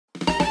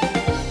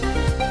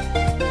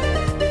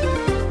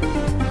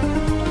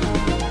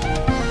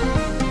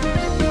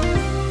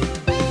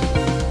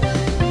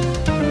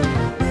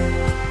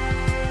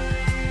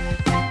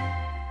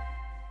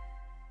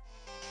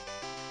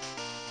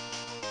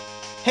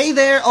Hey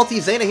there,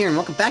 Alti Zeta here, and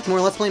welcome back to more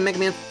Let's Play Mega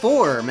Man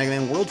 4, Mega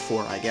Man World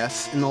 4, I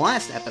guess. In the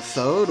last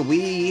episode,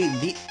 we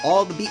beat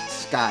all the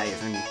beats,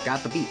 guys, and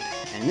got the beat.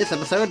 And in this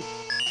episode,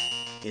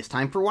 it's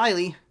time for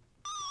Wily.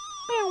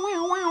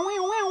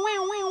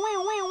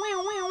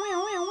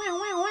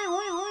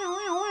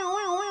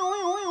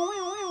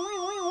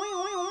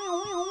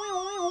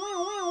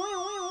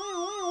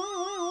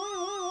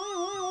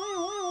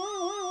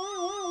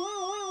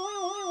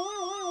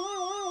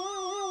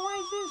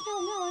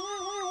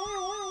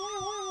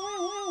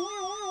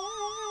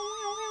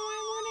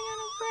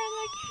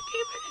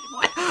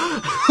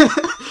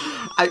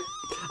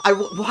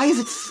 Why is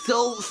it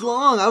so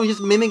long? I was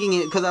just mimicking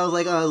it because I was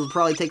like, oh, it'll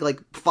probably take like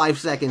 5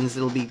 seconds,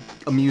 it'll be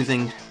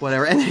amusing,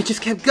 whatever, and then it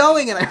just kept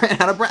going and I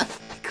ran out of breath.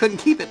 I couldn't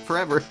keep it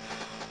forever.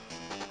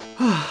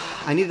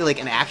 I needed like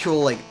an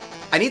actual,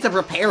 I need to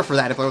prepare for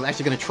that if I was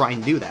actually going to try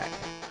and do that.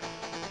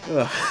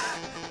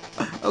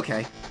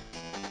 Okay.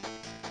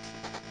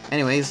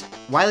 Anyways,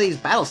 Wily's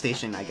battle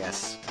station, I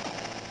guess,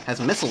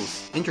 has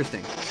missiles.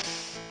 Interesting.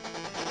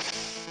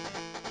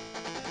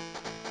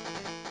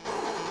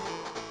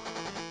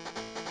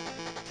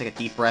 Take a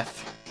deep breath.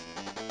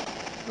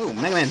 Ooh,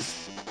 Mega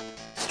Man's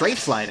strafe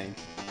sliding.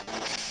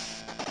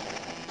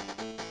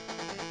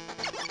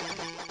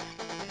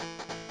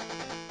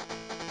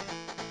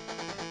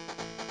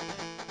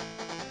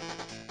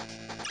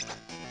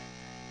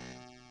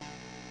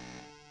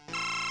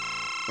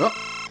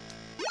 Oh.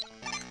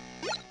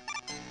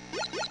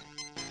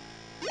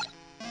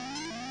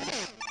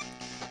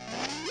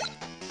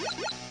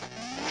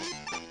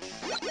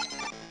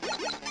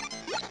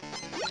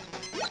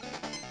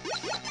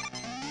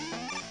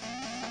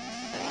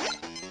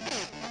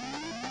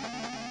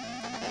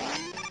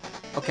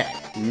 Okay,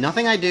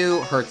 nothing I do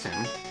hurts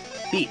him.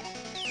 Beat,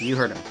 you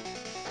hurt him.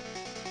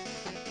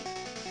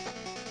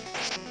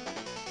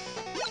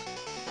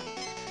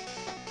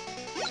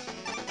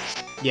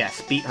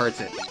 Yes, Beat hurts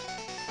it.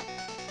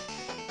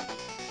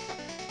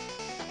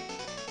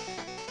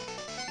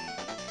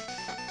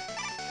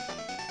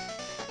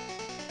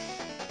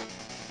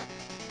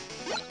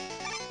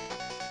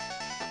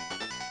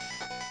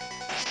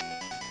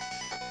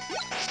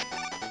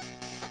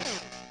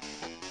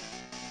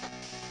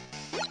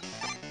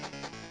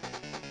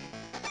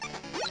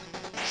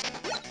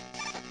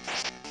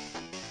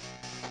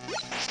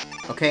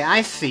 Okay,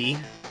 I see.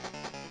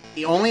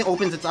 It only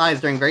opens its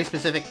eyes during very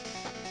specific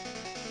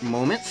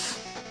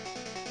moments.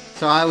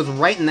 So I was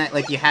right in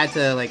that, you had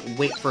to,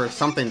 wait for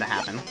something to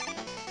happen.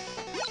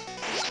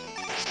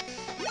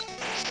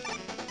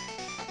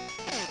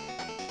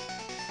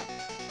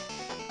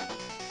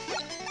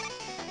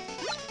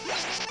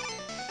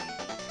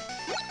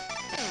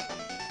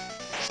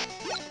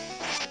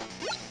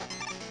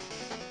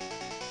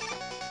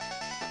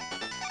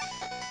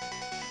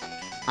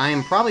 I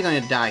am probably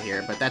going to die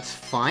here, but that's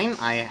fine.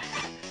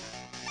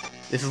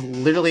 This is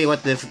literally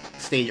what this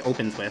stage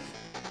opens with.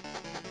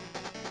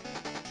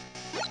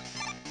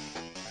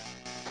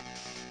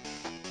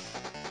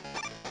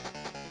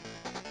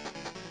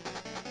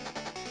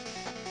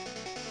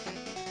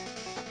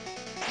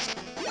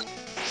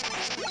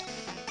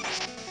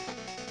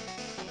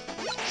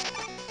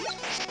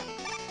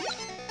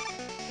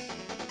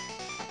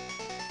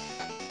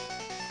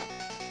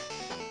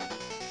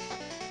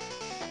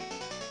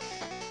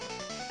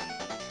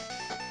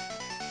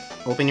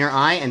 Open your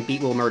eye, and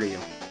Beat will murder you.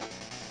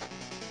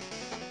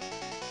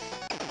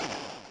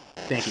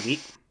 Thank you,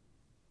 Beat.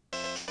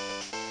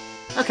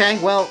 Okay,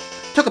 well,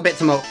 took a bit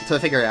to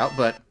figure it out,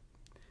 but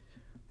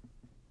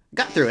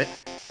got through it.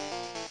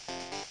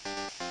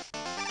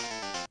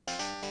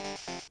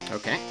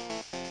 Okay.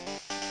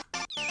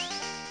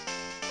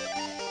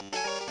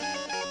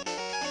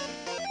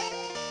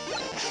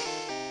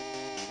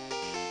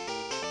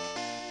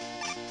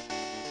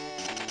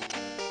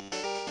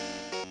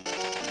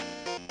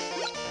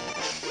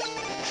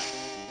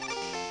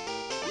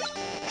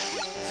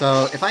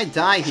 So, if I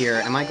die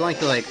here, am I going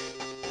to, Am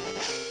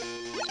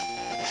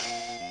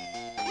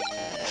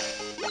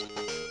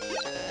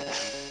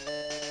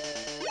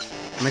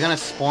I gonna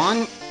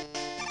spawn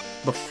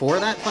before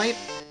that fight?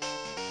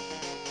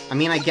 I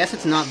mean, I guess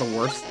it's not the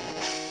worst,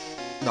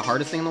 the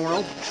hardest thing in the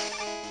world.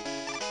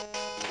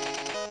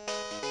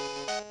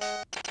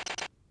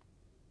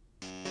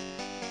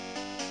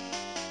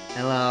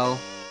 Hello.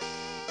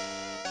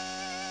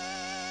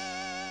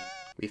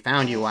 We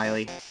found you,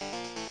 Wily.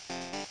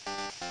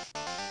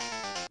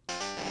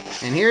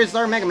 And here's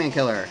our Mega Man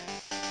killer.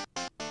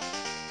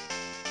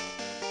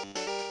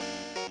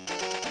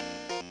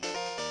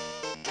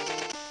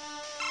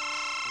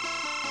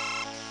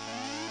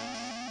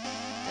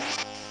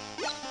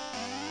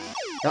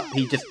 Oh,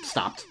 he just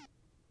stopped.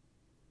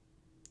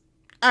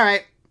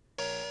 Alright.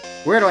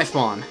 Where do I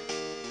spawn?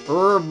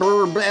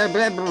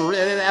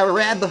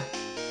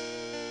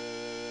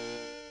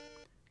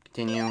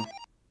 Continue.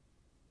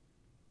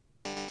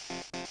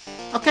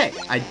 Okay,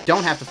 I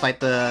don't have to fight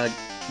the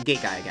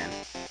gate guy again.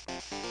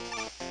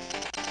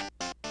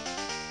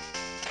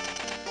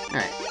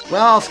 Alright,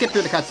 well, I'll skip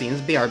through the cutscenes,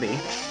 BRB.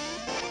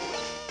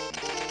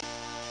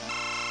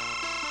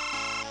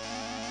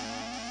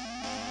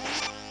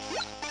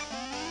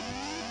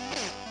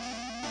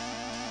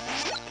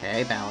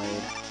 Okay,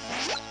 Ballade.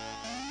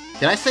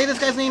 Did I say this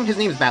guy's name? His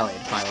name's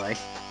Ballade, by the way.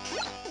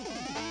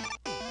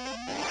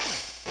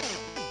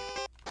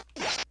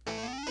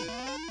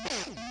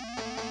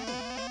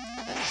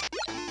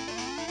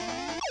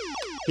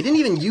 He didn't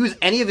even use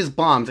any of his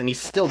bombs, and he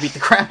still beat the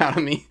crap out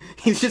of me.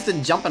 He's just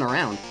jumping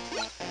around.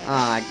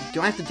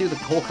 Do I have to do the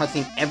whole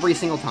cutscene every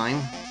single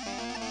time?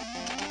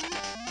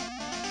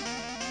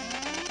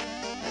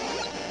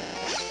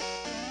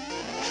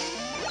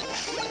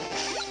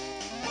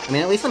 I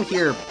mean, at least I'm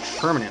here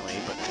permanently,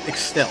 but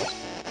still.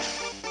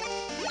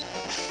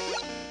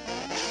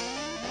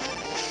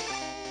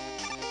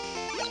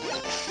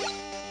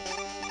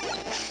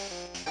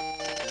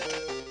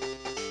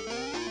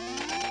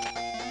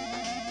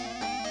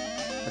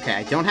 Okay,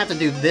 I don't have to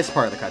do this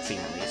part of the cutscene,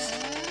 at least.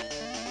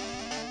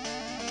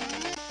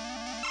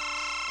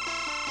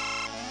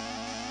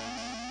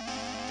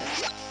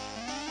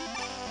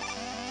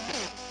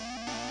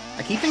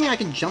 I keep thinking I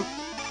can jump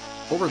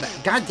over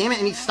that. God damn it,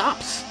 and he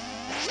stops!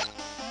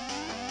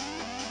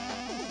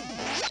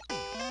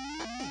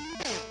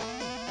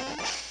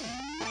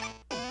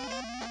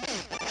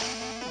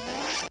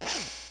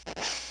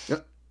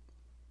 Yep.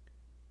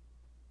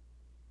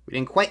 We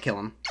didn't quite kill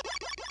him.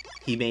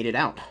 He made it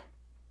out.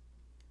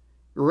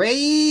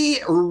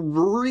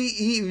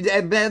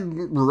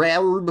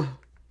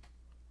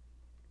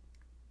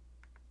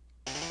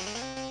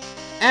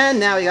 And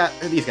now we got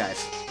these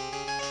guys.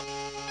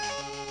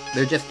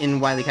 They're just in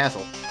Wily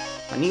Castle.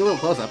 I need little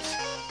close-ups.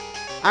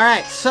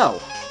 Alright,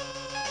 so.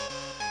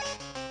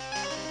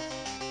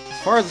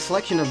 As far as the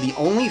selection of the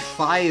only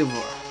 5...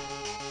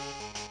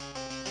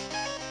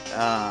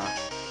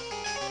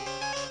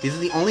 these are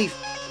the only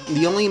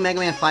Mega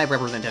Man 5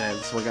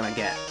 representatives we're gonna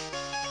get.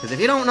 Because if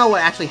you don't know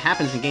what actually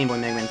happens in Game Boy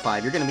Mega Man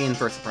 5, you're gonna be in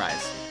for a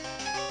surprise.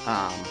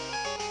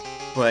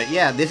 But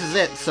yeah, this is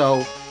it.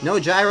 So, no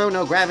gyro,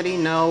 no gravity,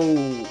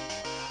 no...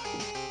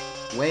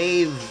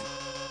 wave...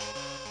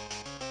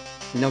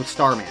 no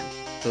Starman.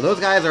 So those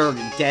guys are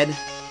dead,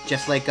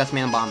 just like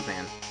Gusman and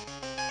Bombsman.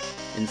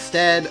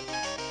 Instead,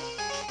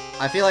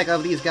 I feel like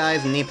of these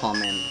guys, Napalm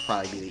Man would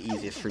probably be the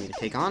easiest for me to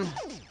take on.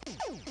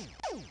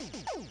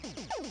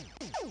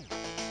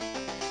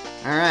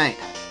 Alright.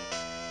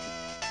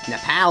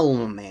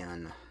 Napalm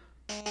Man.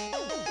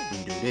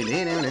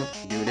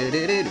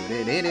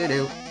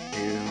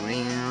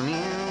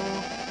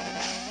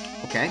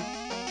 Okay.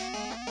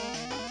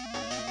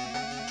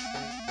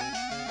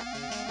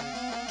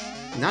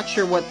 Not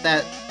sure what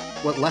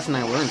lesson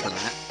I learned from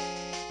that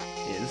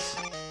is.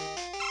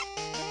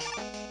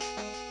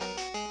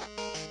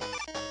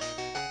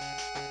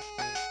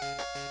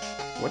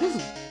 What is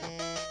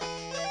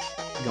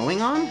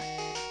going on?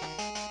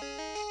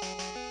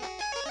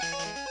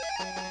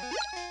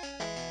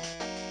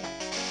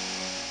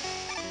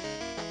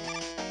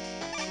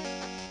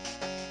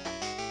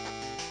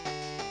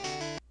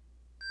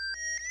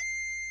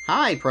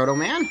 Hi, Proto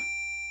Man.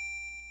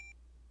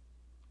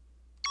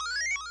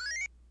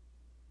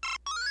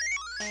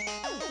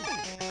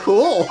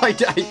 Cool.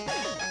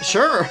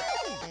 Sure.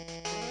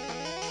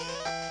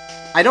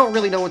 I don't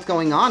really know what's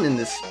going on in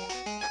this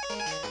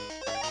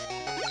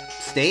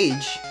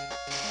stage.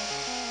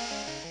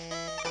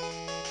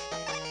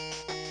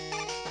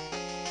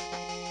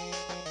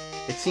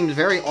 It seems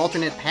very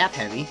alternate path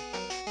heavy.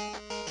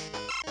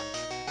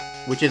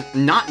 Which is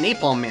not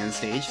Napalm Man's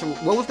stage, so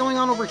what was going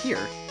on over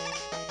here?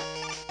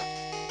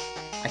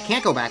 I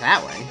can't go back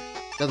that way.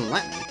 It doesn't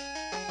let me.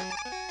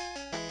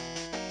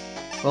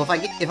 Well,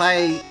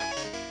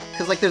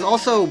 because, like, there's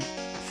also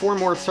 4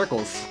 more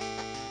circles.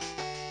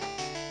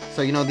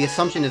 So, you know, the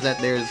assumption is that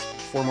there's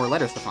 4 more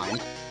letters to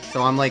find.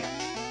 So I'm, like,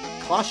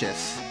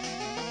 cautious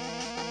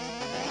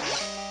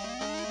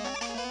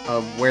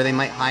of where they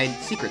might hide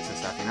secrets and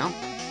stuff, you know?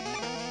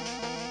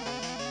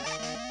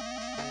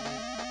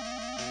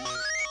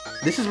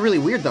 This is really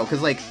weird, though,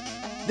 because, like,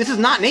 this is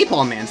not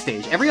Napalm Man's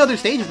stage. Every other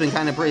stage has been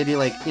kind of pretty,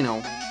 like, you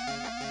know...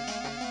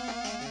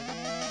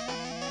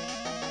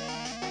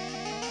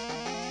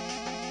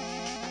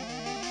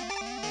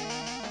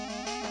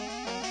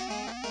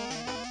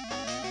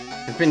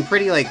 It's been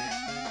pretty, like...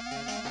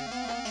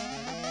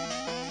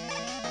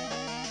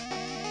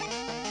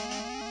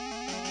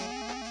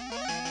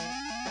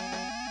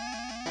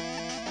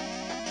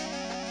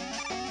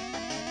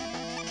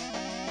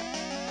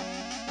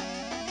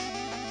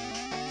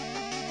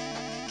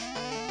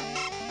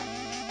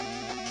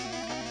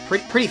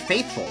 Pretty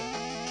faithful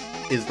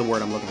is the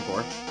word I'm looking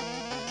for.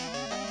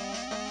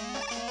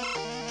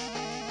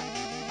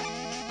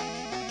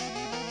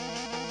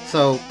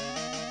 So...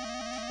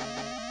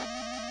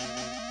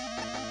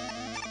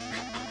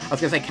 I was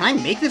gonna say, can I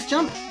make this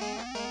jump?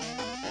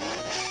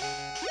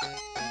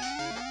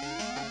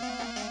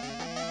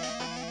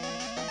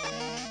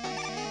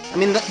 I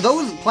mean,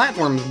 those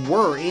platforms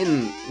were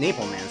in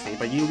Napalm Man's state,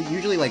 but you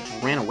usually, like,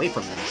 ran away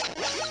from them.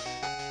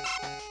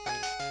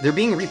 They're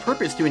being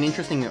repurposed to an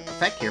interesting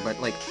effect here, but,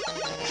 like...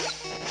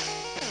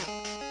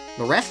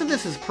 The rest of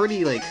this is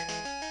pretty, like...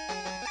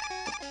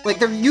 Like,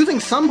 they're using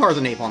some parts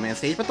of Napalm Man's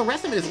stage, but the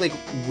rest of it is, like,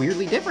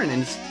 weirdly different,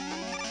 and it's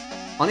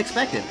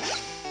unexpected.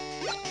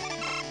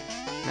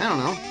 I don't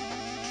know.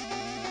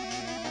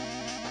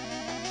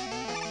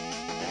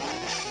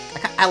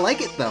 I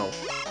like it, though.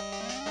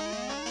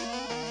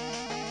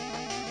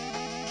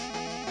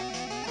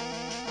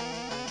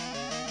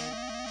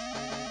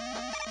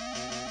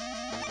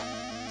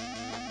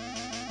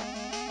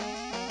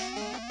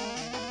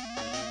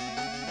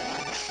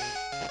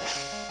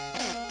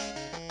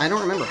 I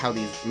don't remember how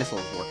these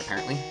missiles work,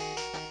 apparently.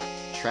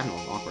 Shrapnel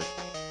is awkward.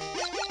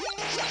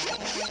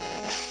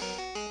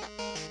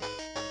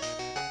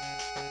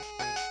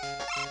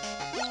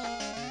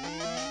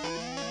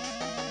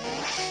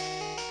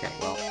 Okay,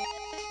 well.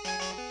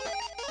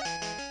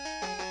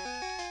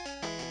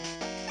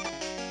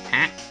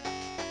 Ha!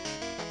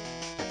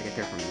 Have to get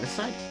there from this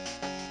side?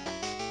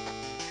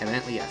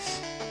 Evidently, yes.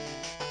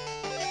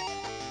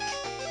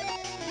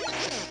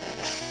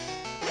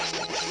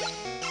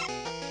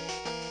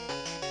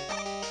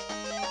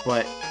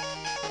 But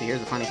here's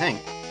the funny thing.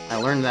 I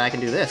learned that I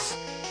can do this.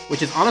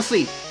 Which is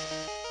honestly,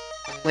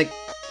 like,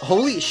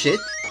 holy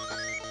shit.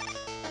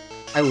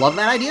 I love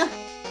that idea.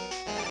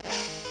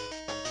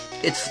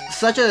 It's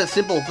such a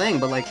simple thing,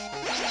 but like,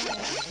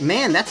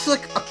 man, that's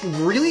like a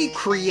really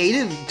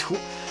creative tool.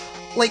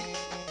 Like,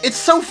 it's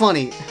so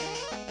funny.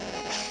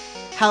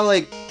 How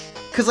like,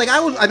 cause like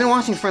I've been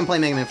watching a friend play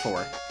Mega Man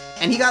 4.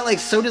 And he got like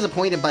so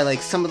disappointed by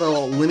like some of the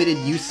limited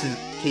use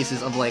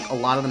cases of like a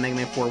lot of the Mega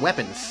Man 4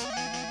 weapons.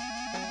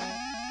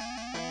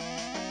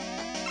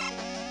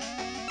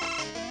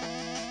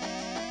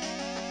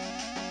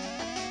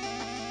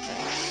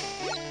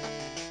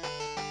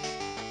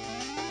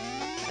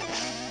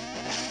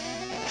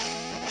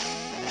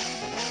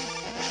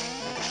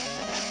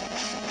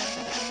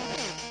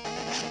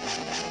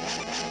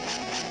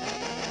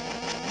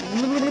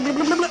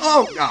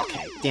 Oh,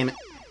 okay, damn it.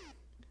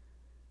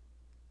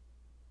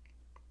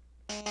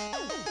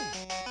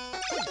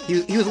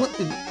 He was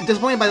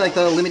disappointed by like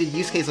the limited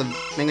use case of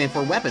Mega Man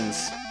 4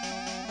 weapons.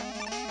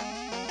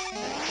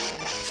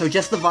 So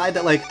just the vibe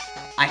that like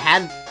I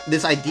had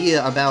this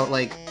idea about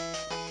like,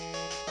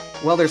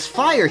 well, there's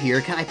fire here,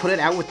 can I put it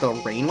out with the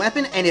rain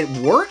weapon? And it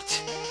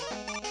worked?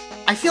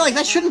 I feel like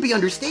that shouldn't be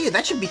understated,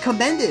 that should be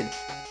commended.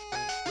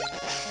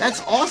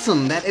 That's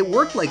awesome that it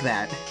worked like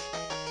that.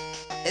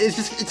 It's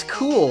just, it's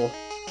cool.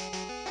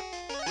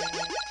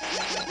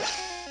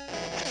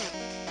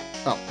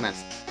 Oh,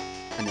 that's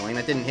annoying.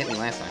 That didn't hit me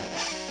last time.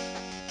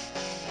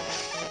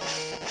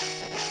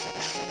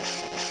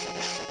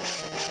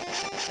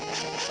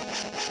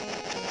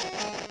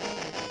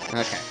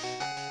 Okay.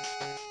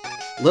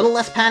 Little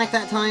less panic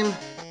that time.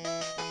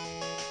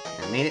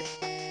 I made it.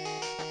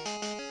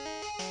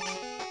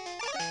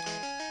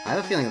 I have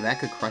a feeling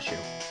that could crush you.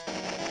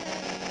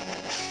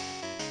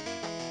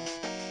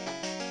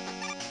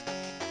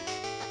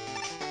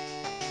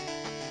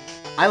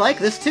 I like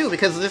this too,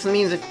 because this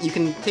means that you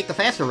can take the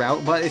faster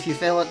route, but if you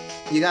fail it,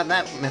 you got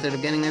that method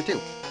of getting there too.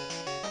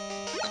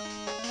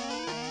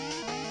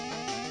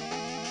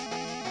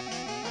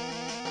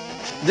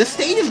 This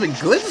stage has been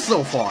good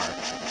so far.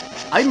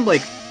 I'm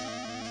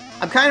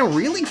kind of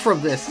reeling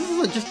from this.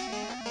 This is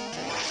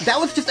that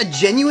was just a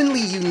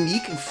genuinely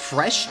unique,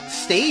 fresh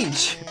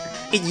stage.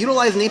 It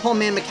utilized Napalm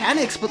Man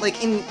mechanics, but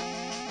like in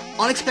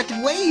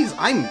unexpected ways.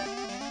 I'm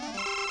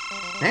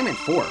Mega Man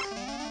 4.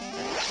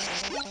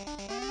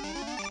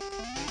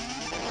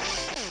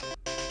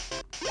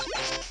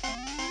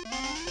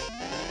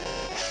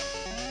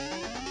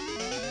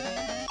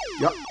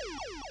 Yup.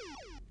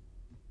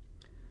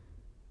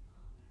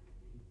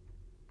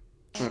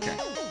 Okay.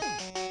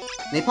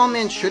 Napalm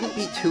Man shouldn't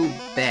be too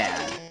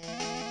bad.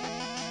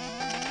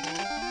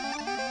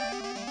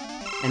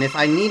 And if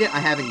I need it, I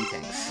have an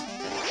E-Tanks.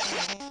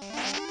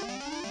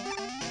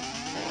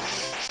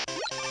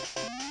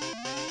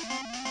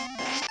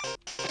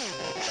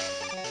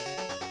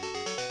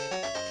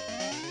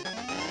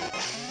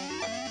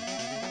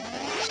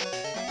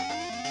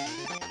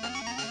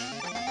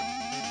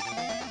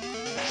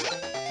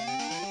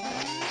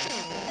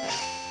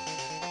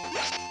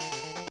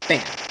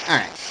 Bam.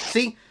 Alright.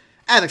 See?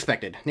 As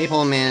expected.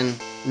 Napalm Man,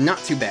 not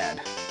too bad.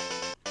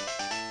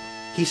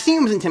 He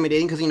seems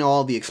intimidating because, you know,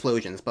 all the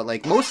explosions, but,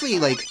 like, mostly,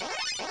 like,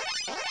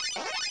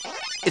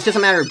 it's just a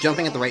matter of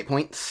jumping at the right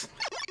points,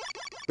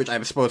 which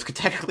I suppose could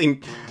technically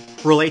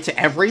relate to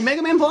every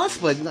Mega Man boss,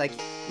 but, like,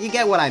 you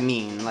get what I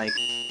mean, like,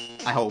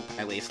 I hope,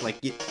 at least.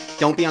 Like, you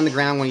don't be on the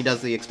ground when he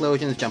does the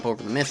explosions, jump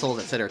over the missiles,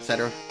 etc.,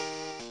 etc.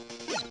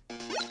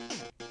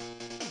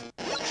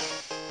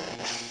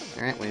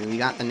 Alright, we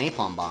got the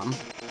Napalm Bomb.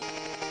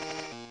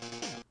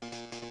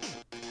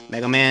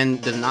 Mega Man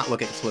does not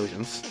look at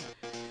explosions.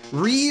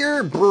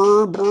 Rear,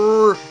 brr,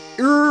 brr,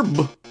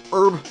 herb.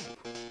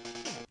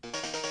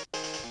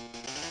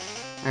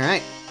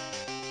 Alright.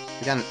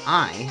 We got an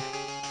I.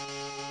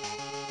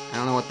 I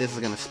don't know what this is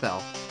gonna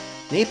spell.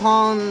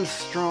 Napalm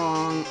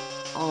strong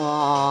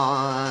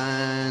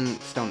on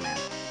Stone Man.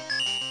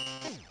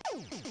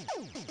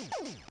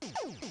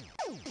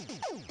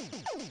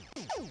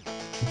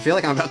 I feel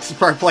like I'm about to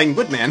start playing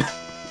Woodman.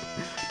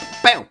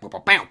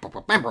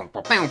 I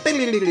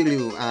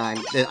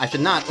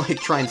should not, like,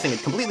 try and sing a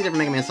completely different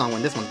Mega Man song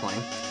when this one's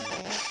playing.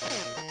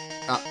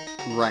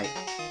 Right.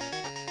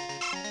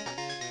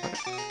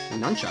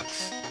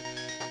 Nunchucks.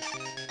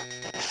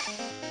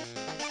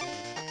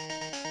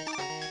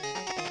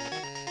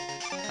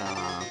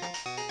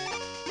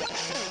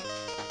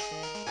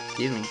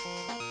 Excuse me.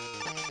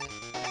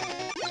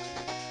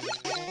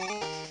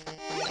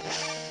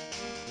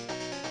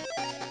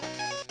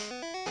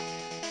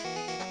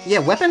 Yeah,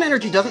 weapon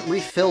energy doesn't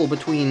refill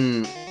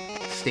between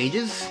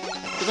stages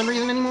for some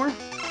reason anymore.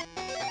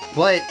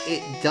 But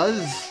it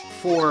does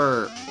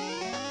for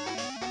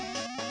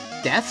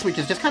deaths, which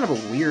is just kind of a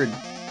weird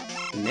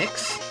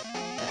mix.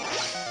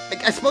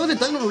 Like, I suppose it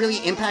doesn't really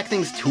impact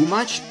things too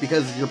much,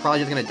 because you're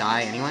probably just gonna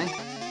die anyway.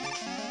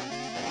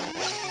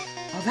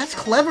 Oh, that's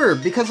clever,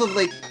 because of,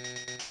 like...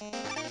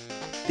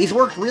 These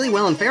worked really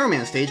well in Pharaoh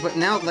Man stage, but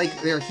now,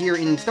 like, they're here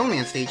in Stone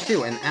Man stage,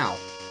 too, and ow.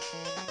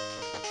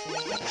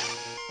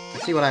 I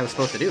see what I was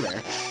supposed to do there.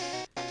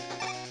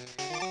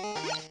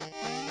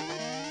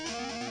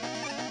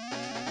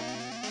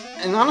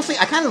 And honestly,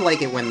 I kind of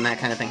like it when that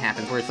kind of thing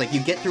happens, where it's like, you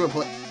get through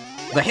a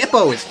The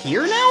hippo is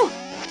here now?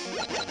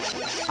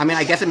 I mean,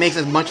 I guess it makes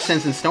as much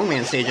sense in Stone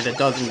Man stage as it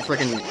does in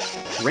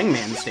frickin' Ring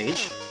Man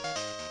stage.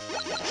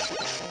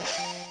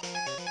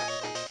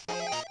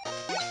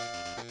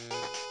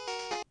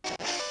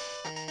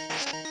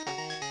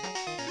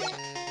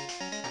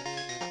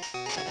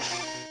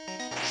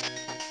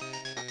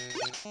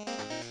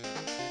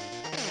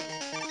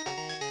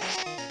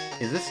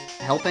 Is this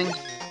helping?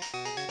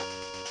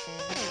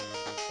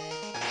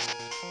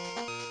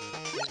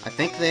 I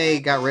think they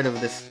got rid of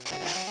this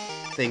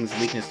thing's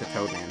weakness to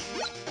Toadman.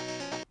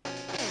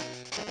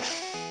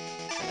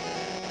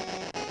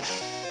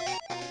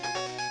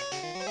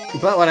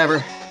 But whatever.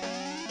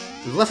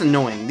 It was less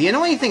annoying. The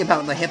annoying thing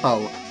about the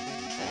hippo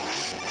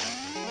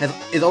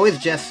is always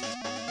just...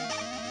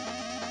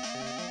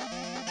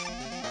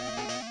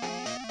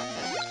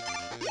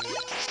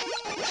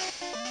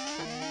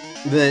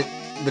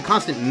 the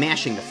constant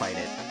mashing to fight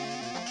it.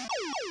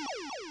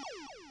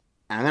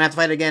 I'm gonna have to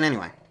fight it again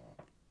anyway.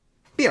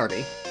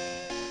 BRB.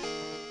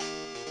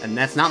 And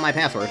that's not my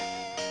password.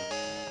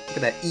 Look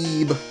at that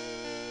Eeb.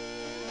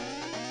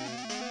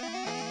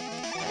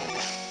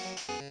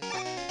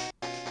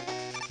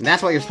 And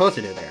that's what you're supposed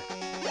to do there.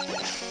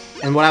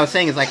 And what I was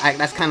saying is, like,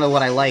 that's kind of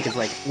what I like, is,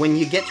 like, when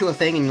you get to a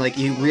thing and, like,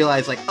 you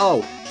realize, like,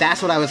 oh,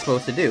 that's what I was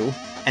supposed to do,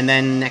 and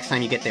then next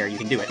time you get there, you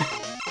can do it.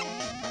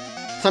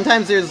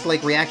 Sometimes there's,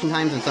 like, reaction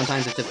times, and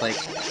sometimes it's just, like,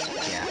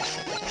 yeah.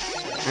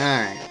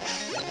 Alright.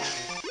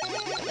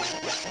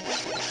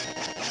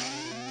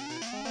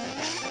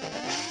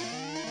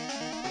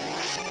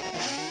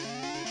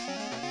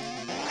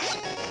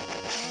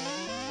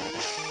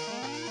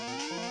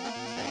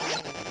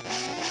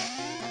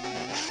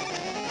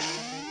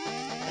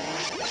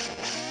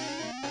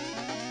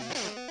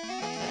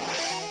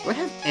 Do I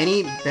have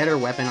any better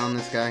weapon on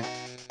this guy?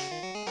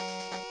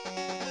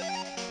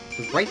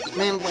 Does Right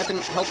Man weapon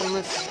help on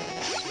this?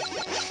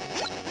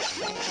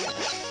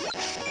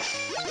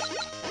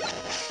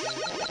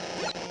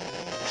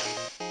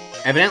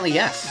 Evidently,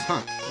 yes.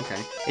 Huh,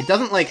 okay. It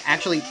doesn't, like,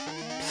 actually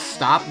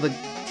stop the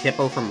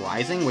hippo from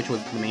rising, which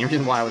was the main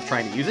reason why I was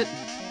trying to use it.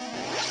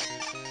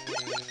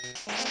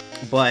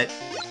 But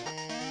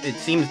he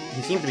seems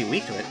to be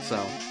weak to it,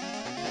 so...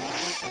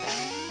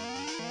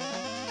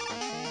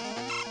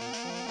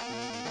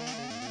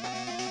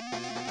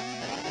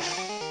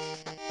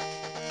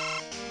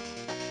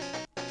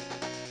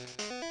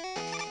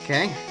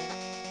 Okay.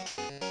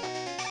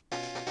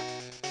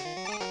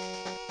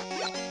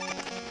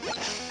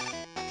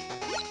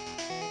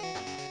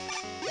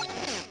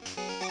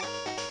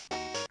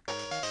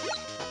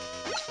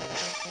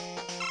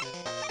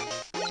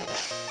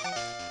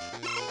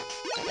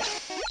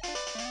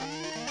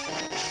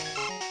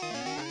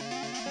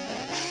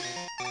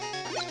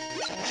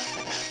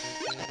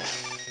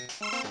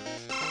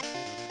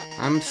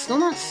 I'm still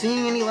not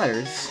seeing any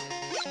letters.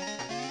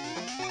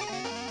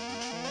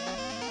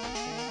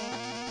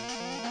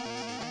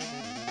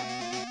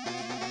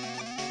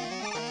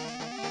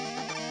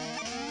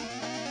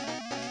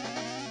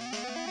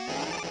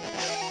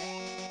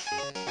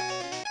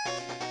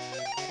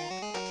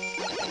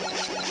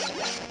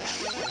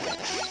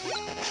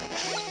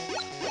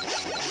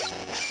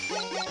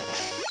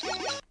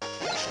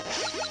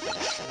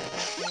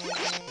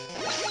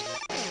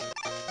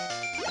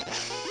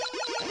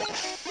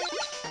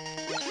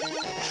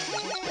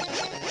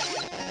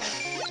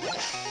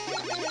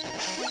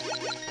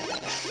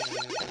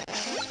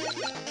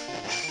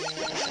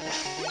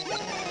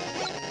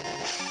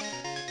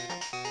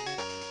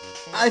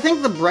 I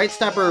think the Bright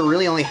Stopper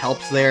really only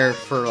helps there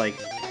for, like,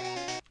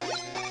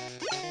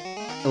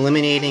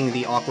 eliminating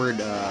the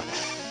awkward,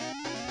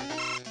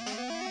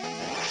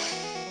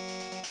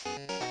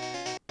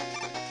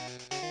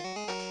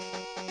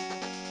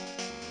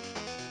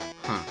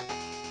 Huh.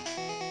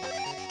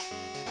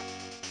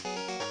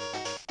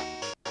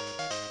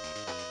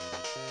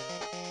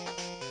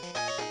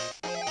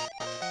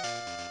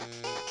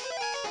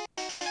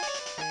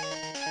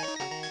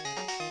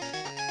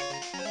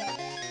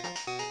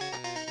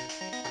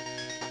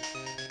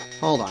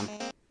 Hold on.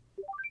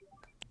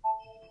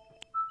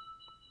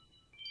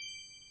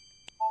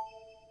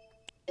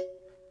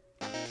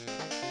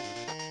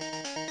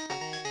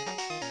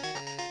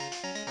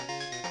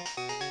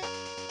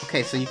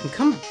 Okay, so you can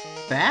come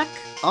back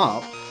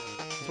up.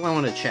 That's what I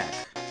wanted to check.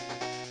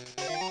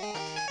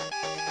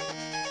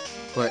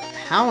 But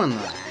how in the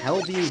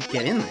hell do you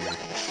get in there?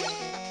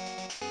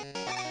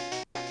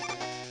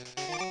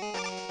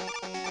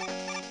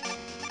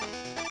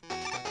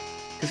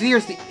 Because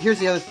here's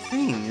the other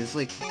thing, is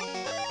like...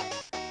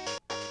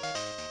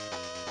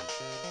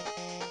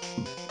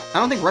 I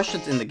don't think Rush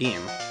Shit's in the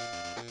game.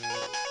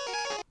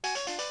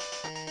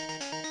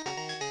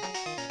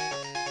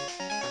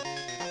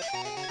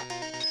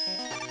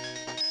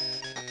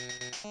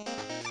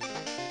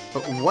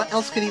 But what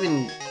else could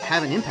even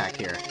have an impact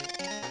here?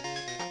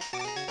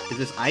 Is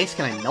this ice?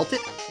 Can I melt it?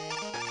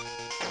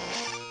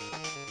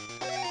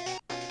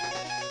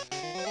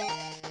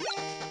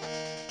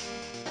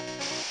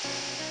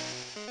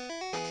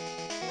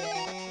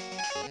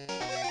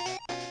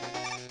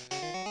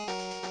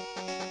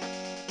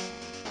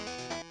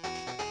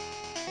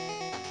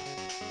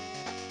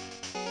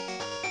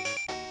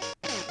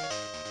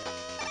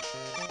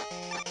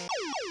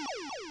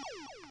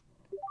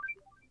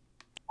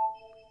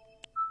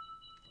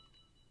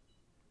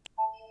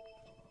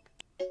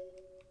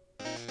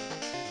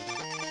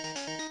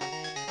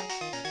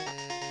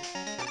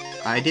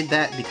 I did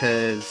that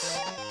because...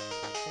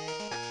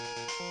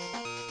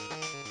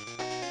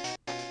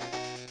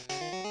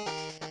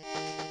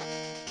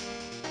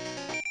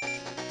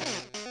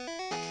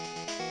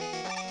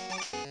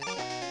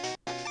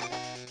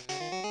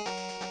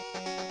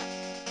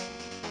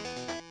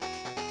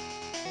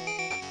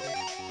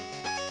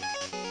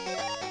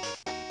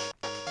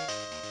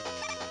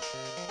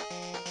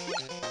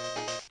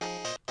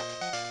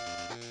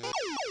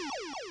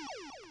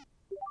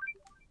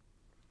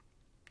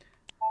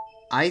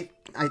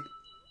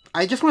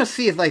 I just want to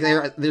see if, like,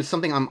 there's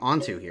something I'm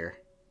onto here.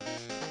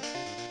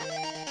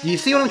 Do you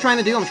see what I'm trying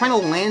to do? I'm trying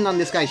to land on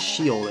this guy's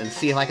shield and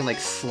see if I can, like,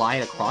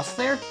 slide across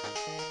there.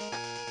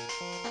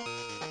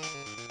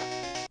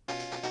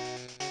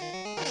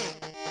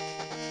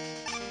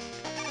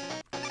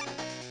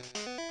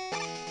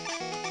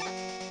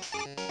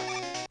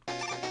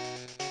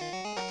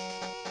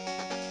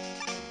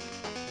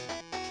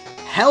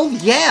 Hell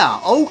yeah!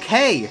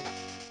 Okay!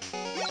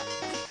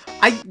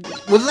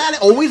 Was that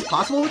always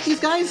possible with these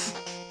guys?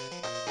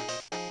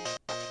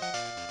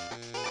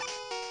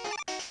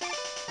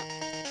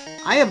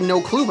 I have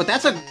no clue, but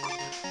that's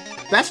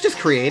just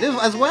creative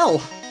as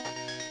well.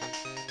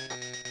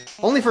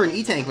 Only for an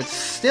E-Tank, but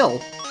still,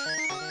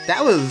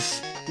 that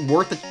was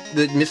worth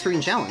the mystery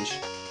and challenge.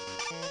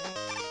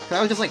 Cause I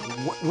was just like,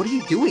 what are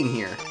you doing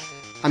here?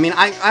 I mean,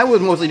 I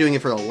was mostly doing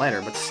it for the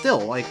letter, but still,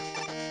 like,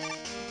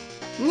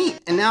 neat.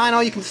 And now I know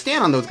you can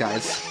stand on those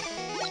guys.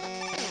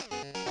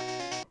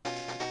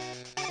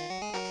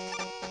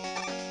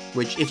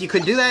 Which, if you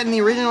could do that in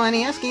the original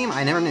NES game,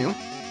 I never knew.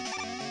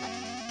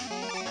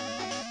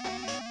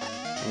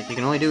 And if you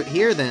can only do it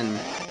here, then...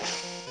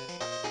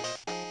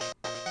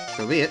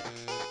 so be it.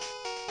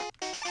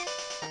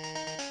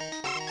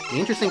 The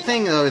interesting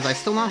thing, though, is I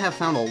still not have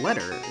found a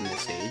letter in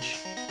this stage.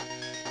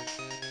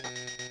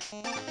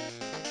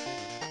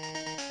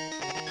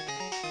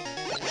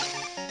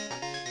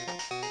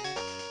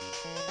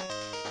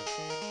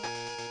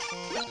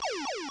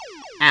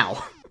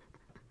 Ow.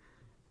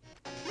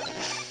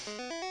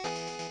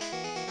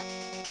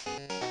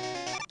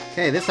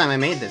 Okay, this time I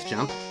made this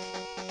jump.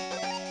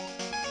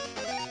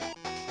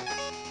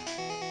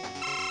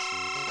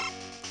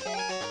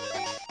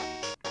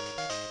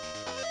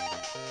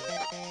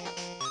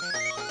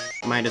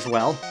 Might as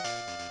well.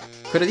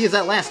 Could have used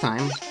that last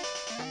time.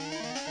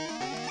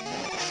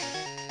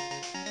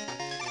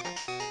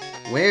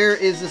 Where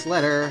is this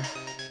letter?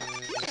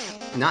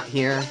 Not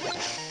here.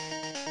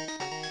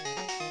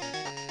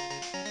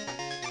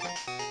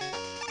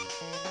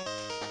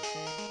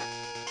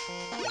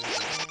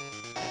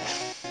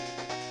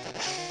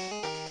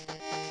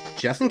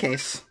 Just in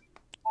case.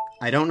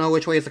 I don't know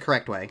which way is the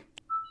correct way.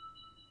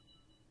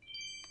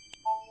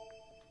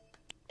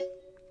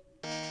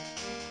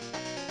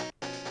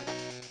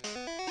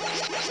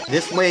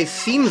 This way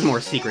seems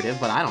more secretive,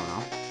 but I don't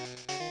know.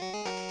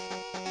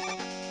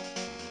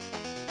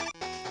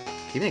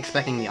 Keep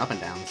expecting the up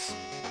and downs.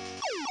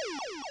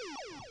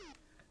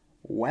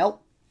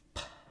 Well.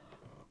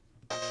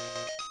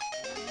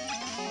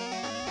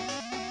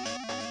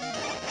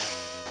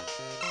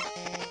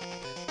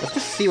 Let's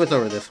just see what's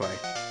over this way.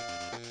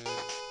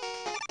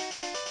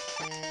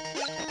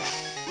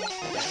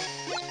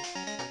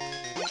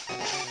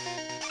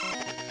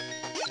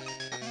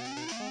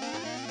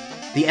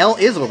 The L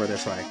is over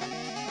this way.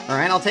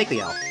 Alright, I'll take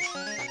the L.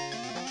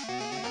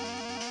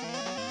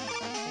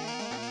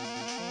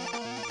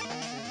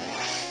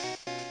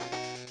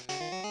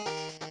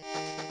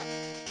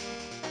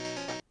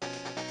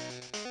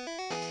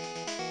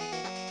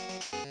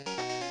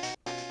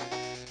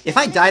 If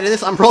I die to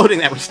this, I'm reloading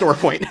that restore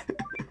point.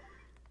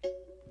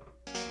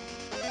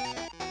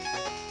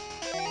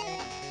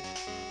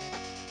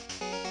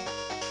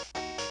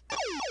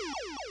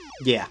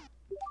 Yeah.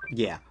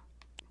 Yeah.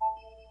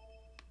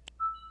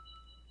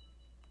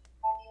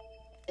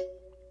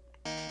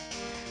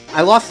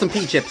 I lost some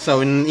P-chips,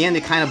 so in the end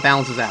it kind of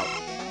balances out.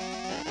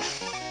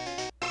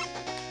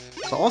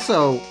 But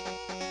also,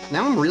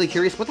 now I'm really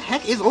curious, what the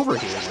heck is over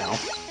here now?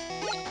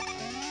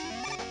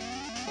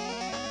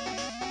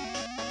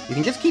 You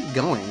can just keep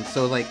going,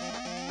 so like...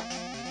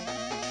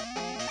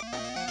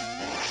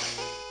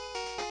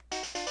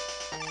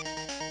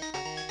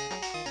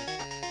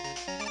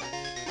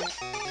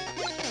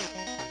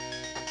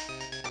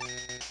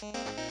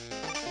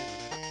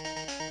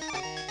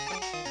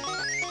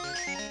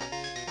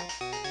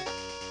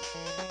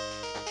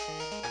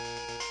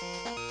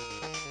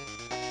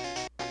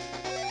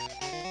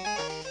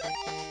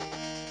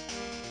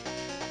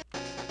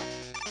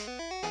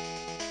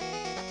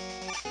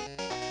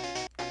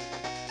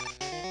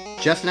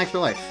 Just an extra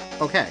life.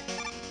 Okay.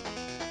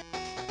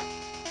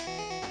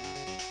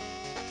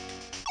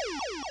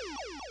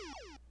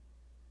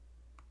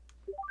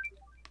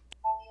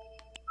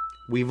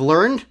 We've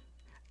learned,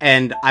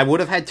 and I would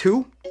have had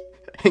 2,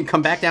 and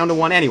come back down to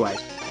 1 anyway.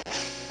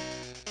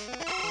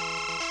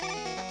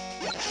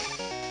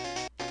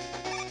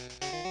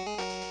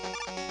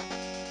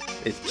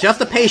 It's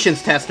just a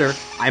patience tester.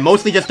 I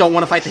mostly just don't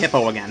want to fight the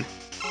hippo again.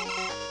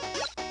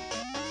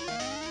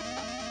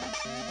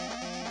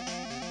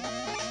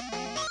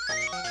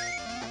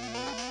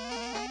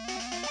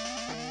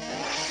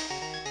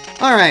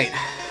 Alright.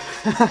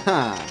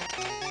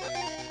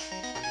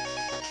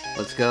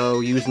 Let's go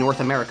use North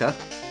America.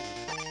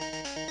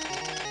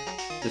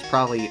 There's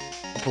probably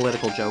a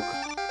political joke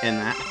in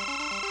that.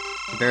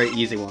 A very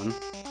easy one.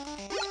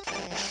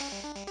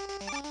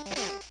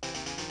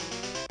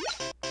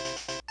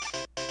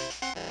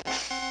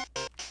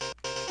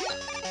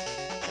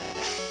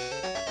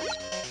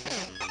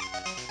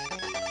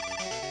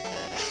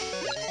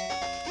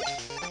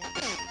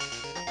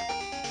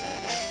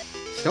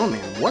 Stone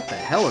Man, what the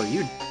hell are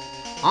you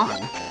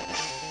on?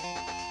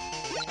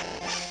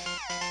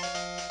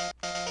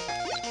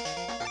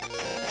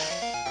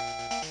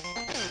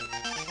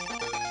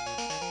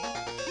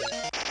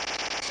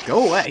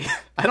 Go away.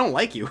 I don't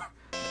like you.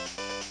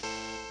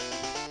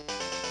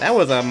 That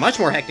was a much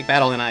more hectic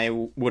battle than I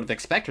would have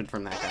expected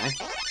from that guy.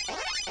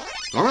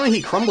 Normally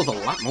he crumbles a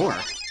lot more.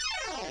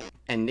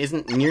 And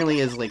isn't nearly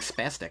as, like,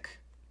 spastic.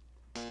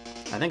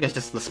 I think it's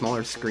just the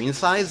smaller screen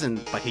size,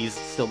 but he's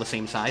still the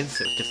same size,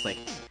 so it's just like...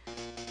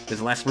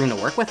 there's less room to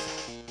work with.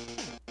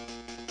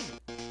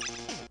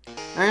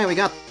 Alright, we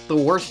got the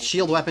worst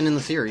shield weapon in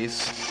the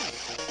series.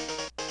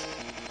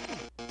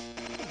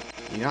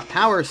 You got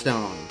Power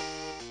Stone.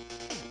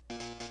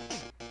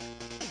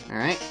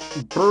 Alright.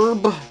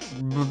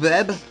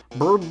 Burb-beb.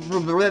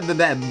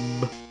 Burb-beb.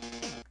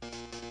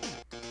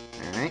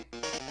 Alright.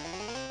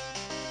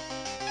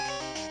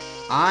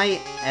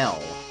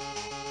 I-L.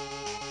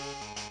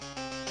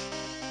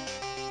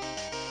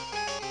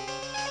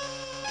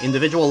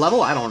 Individual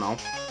level? I don't know.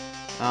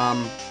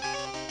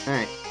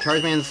 Alright.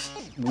 Chargeman's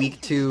weak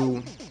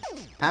to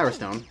Power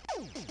Stone.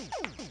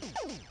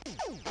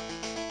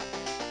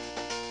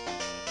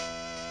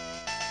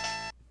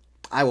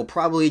 I will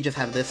probably just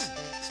have this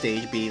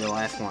stage be the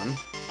last one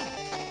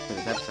for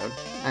this episode.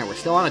 Alright, we're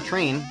still on a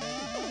train.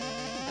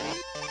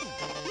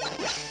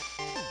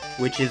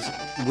 Which is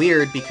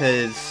weird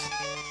because...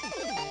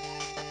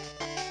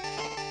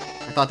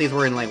 I thought these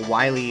were in, like,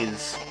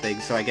 Wily's thing,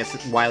 so I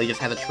guess Wily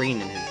just has a train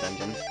in his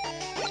dungeon.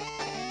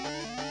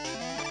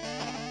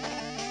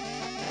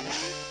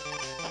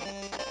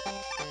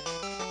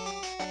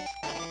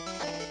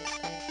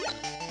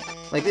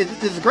 Like,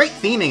 there's great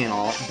theming and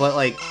all, but,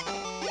 like,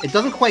 it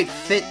doesn't quite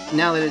fit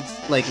now that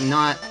it's, like,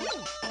 not...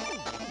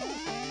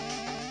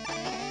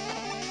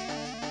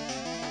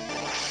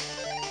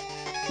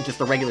 just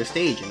a regular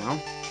stage, you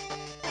know?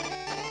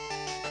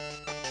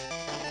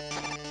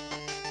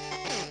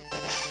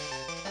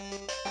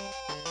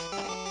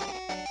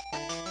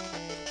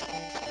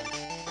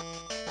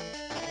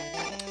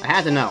 I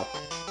had to know.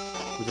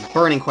 It was a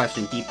burning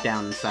question deep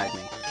down inside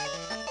me.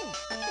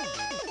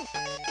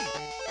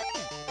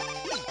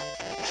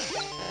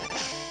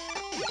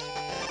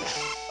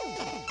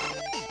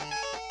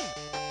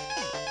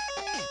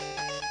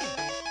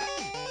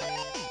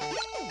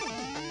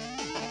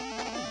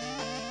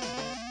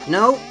 You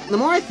know, the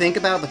more I think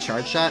about the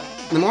charge shot,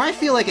 the more I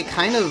feel like it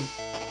kind of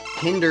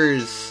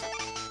hinders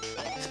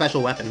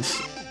special weapons.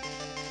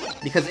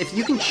 Because if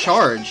you can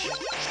charge,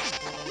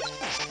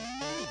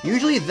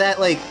 usually that,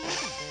 like,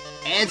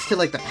 adds to,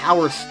 like, the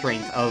power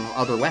strength of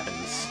other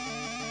weapons.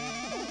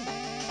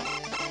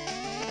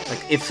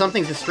 Like, if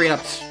something's just straight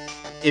up...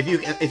 If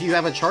you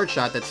have a charge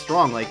shot that's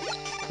strong, like,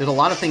 there's a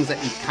lot of things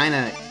that you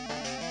kinda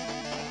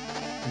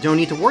don't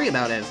need to worry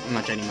about as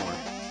much anymore.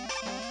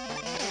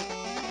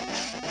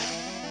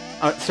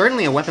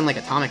 Certainly a weapon like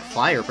Atomic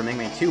Flyer from Mega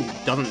Man 2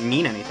 doesn't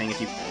mean anything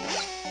if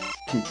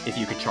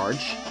you could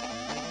charge.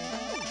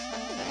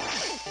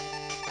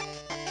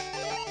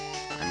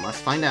 I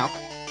must find out.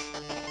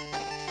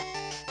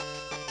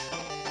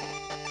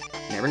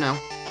 Never know.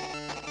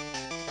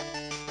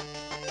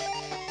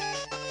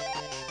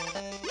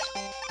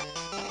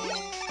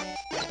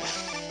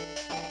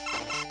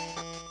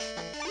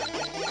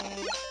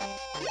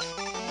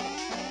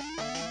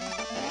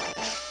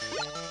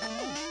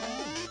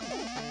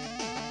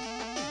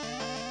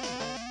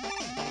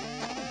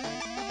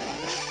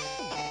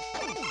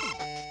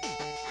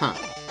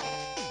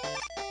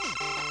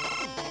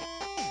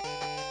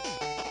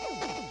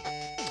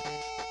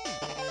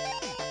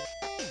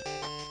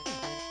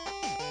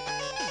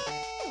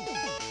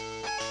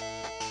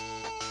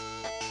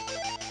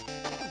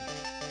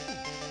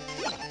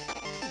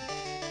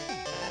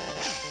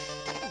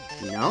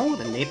 No?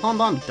 The napalm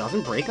bomb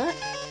doesn't break that?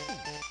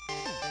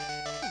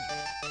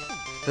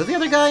 Does the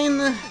other guy in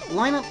the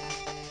lineup?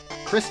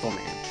 Crystal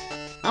Man.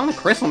 I don't think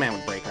Crystal Man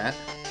would break that.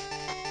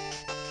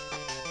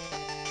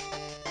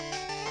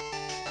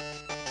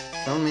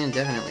 Stone Man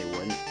definitely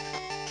wouldn't.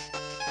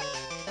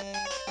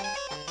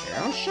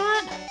 Arrow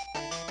shot?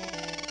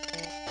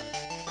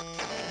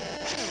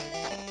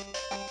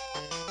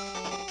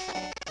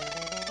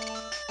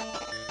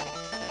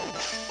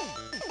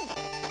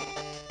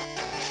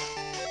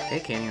 Okay,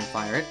 can't even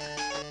fire it.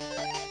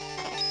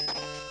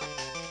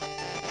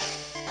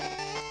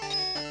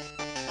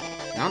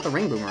 Not the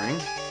ring boomerang.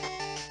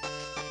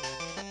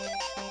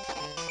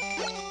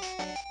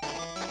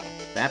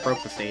 That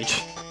broke the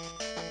stage.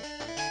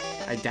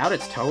 I doubt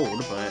it's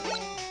Toad, but...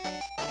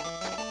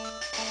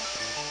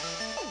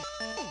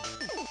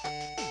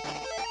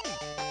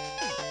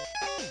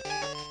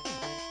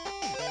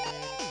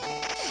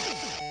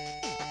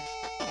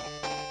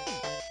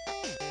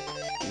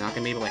 Not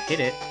gonna be able to hit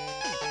it.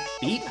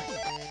 Beat?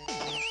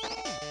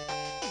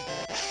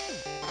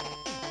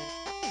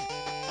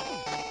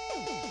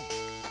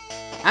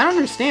 I don't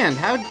understand.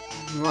 How...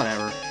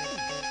 Whatever.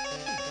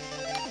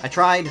 I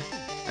tried.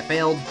 I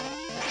failed.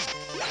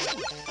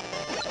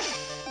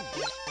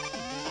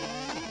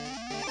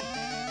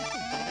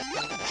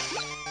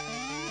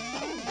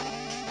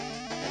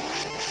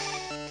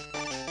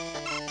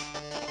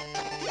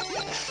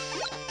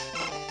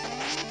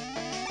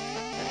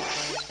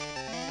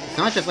 It's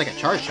not just like a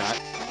charge shot.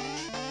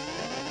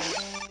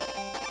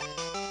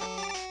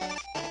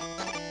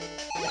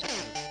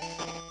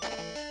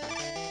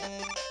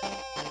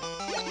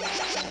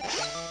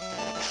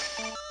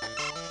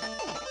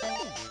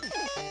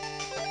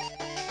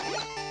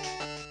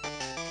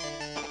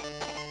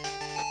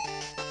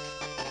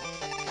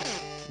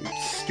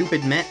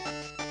 Stupid Met.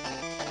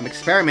 I'm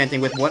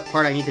experimenting with what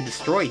part I need to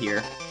destroy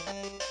here.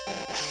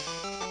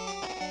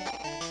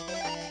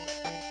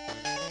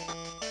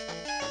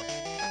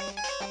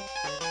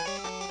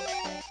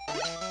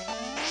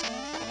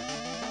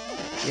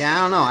 Yeah,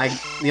 I don't know.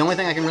 The only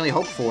thing I can really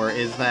hope for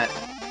is that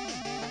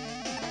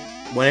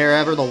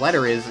whatever the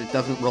letter is, it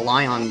doesn't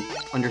rely on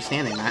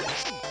understanding that.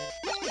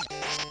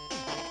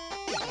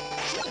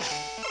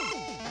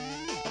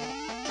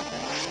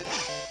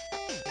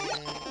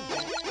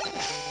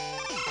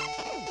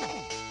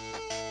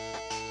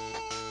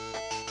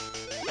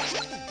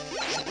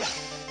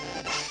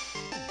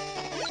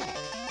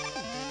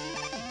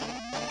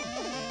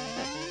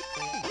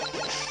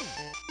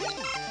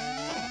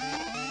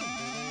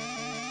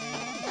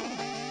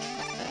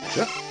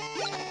 Yep.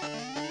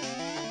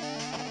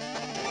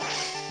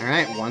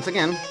 Alright, once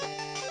again.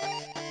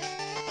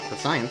 The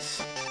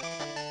science.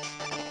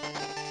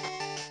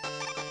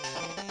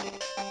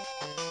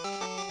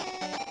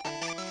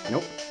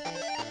 Nope.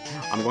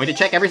 I'm going to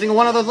check every single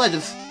one of those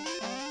ledges.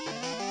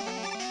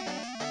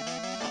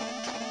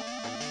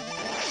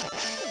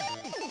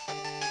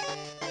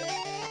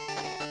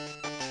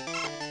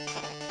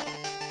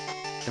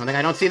 Don't think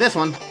I don't see this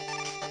one.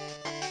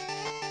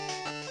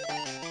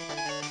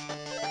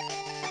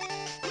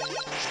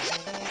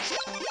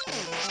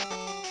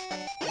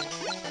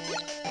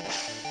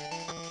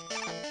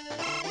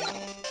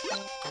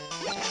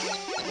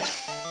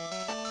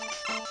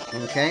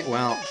 Okay,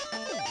 well...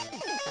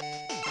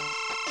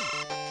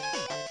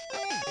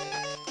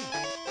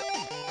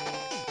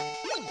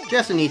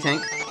 Just a knee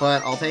tank,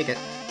 but I'll take it.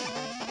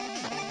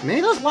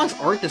 Maybe those blocks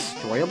aren't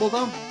destroyable,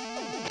 though?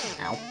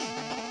 Ow.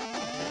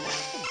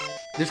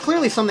 There's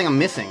clearly something I'm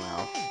missing,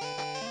 though.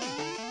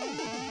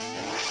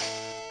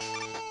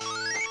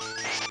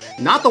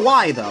 Not the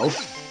Y, though.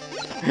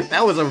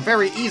 That was a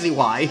very easy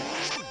Y.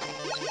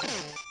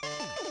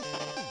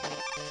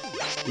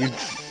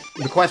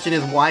 The question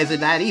is, why is it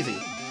that easy?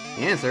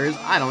 The answer is,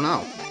 I don't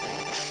know.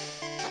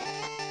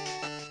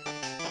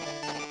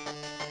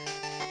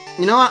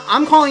 You know what?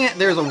 I'm calling it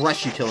there's a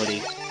rush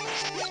utility.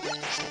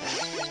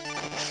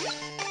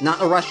 Not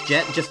a rush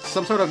jet, just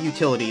some sort of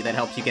utility that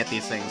helps you get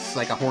these things.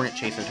 Like a Hornet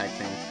Chaser type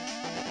thing.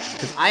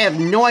 Because I have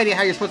no idea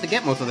how you're supposed to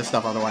get most of this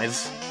stuff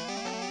otherwise.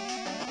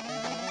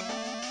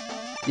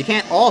 You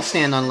can't all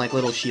stand on, like,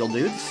 little shield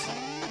dudes.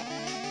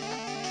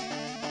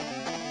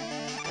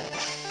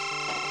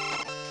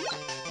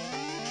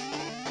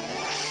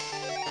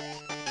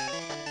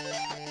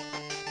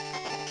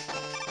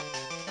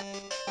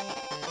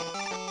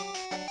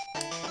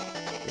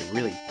 They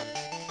really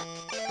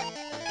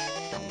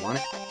don't want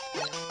it.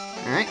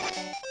 Alright.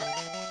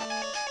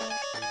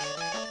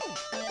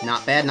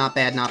 Not bad, not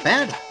bad, not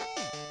bad.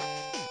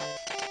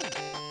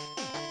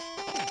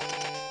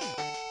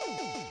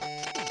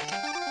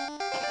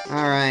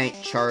 Alright,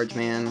 Charge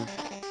Man.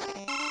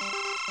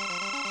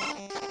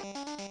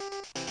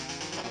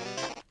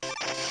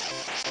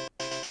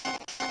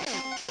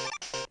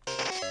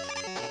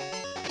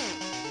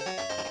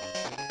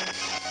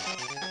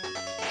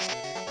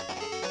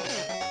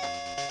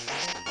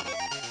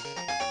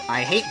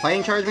 I hate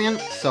fighting Charge Man,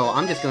 so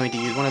I'm just going to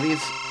use one of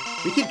these.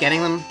 We keep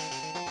getting them.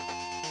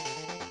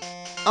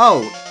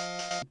 Oh!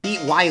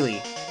 Beat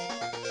Wily.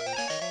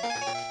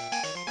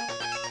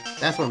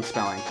 That's what I'm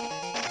spelling.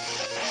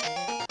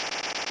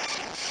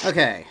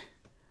 Okay.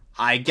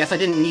 I guess I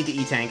didn't need the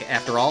E-Tank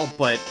after all,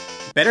 but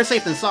better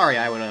safe than sorry,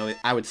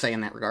 I would say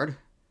in that regard.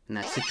 In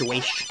that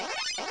situation.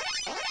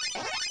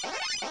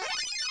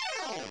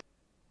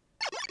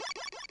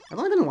 I've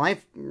only been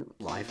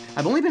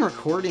I've only been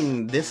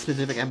recording this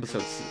specific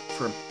episode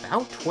for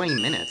about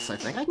 20 minutes. I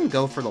think I can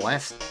go for the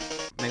last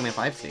Mega Man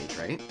 5 stage,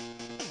 right?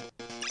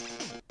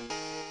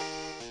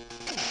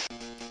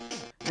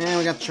 And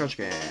we got the charge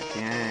gap.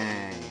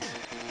 Yay.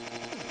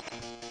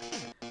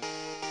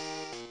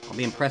 I'll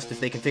be impressed if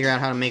they can figure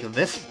out how to make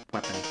this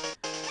weapon.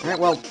 Alright,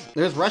 well,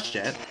 there's Rush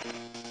Jet.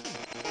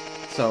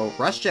 So,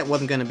 Rush Jet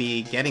wasn't going to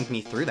be getting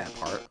me through that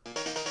part.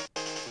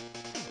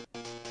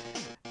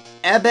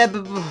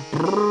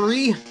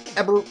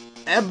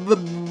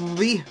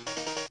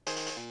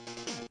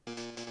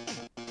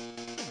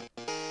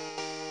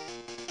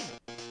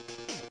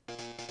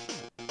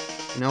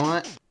 You know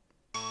what?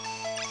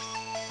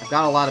 I've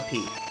got a lot of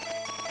pee.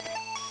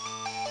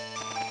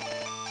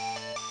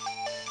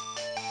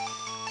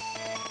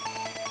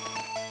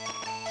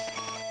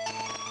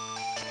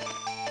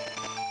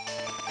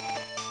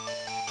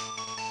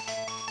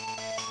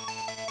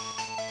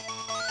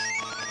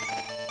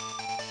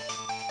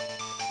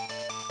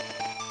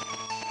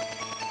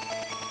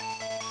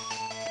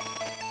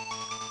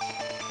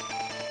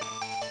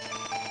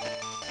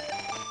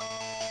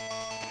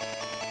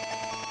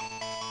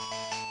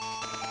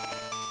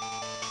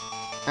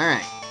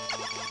 Alright.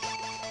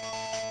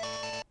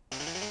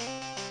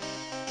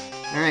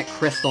 Alright,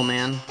 Crystal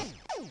Man.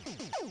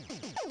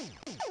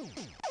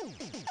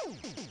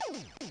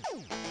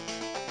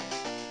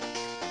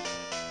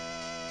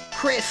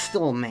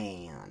 Crystal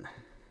Man.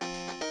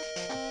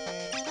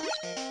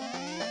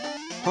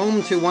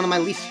 Home to one of my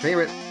least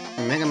favorite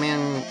Mega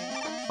Man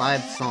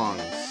 5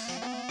 songs.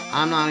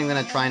 I'm not even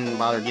gonna try and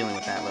bother dealing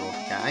with that little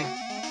guy.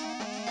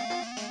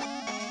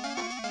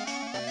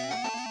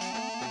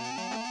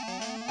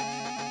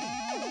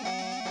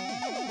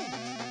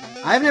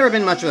 I've never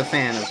been much of a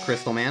fan of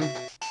Crystal Man.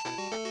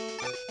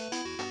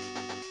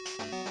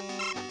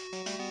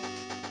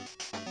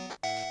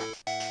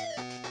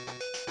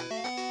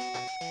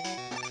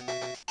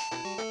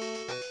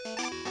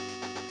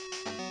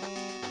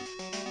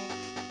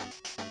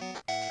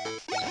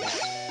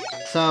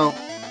 So,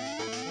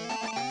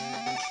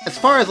 as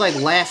far as like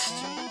last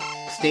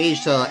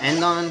stage to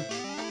end on,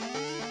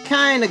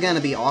 kinda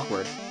gonna be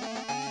awkward.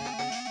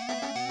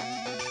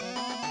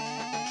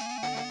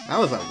 That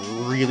was a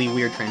really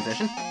weird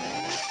transition.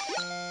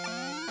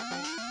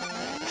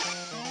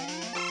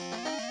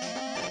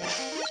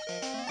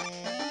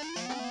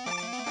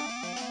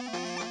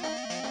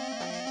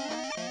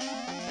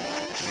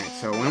 Alright,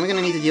 so when are we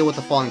gonna need to deal with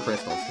the falling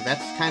crystals? Because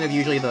that's kind of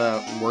usually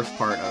the worst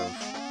part of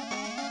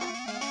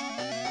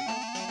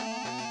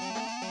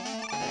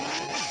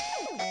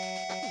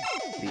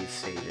these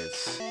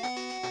stages.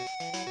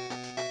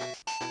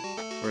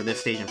 Or this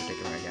stage in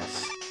particular, I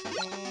guess.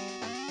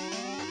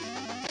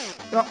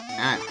 Oh,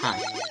 hi.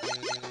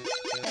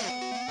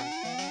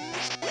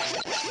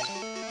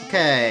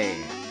 Okay,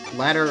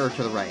 ladder or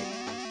to the right?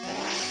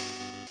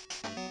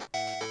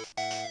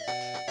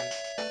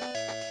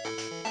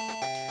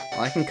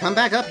 Well, I can come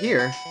back up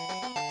here.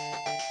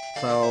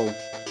 So,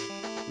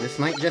 this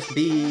might just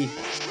be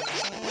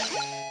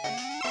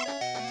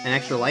an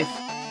extra life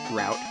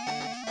route.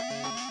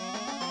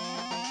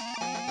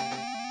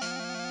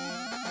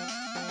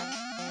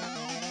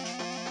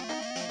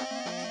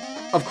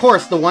 Of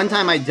course, the one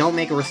time I don't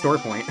make a restore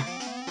point.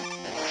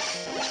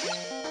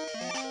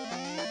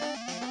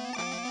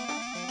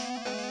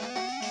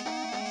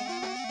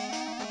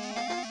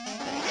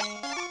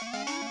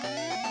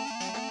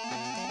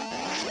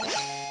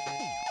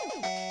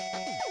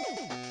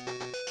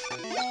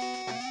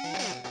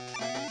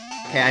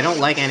 Okay, I don't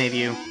like any of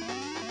you.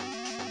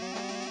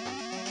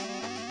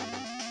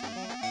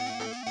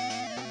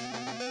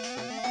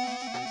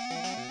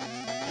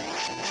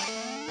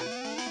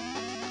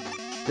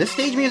 This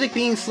stage music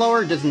being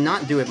slower does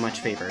not do it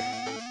much favor.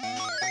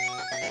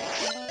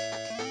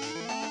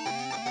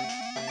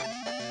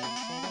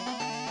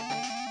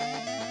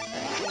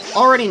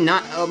 Already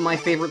not my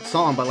favorite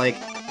song, but like,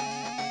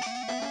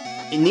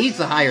 it needs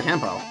a higher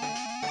tempo.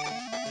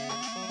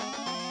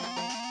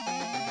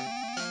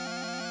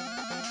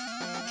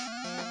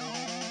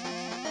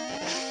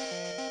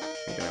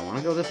 Do I want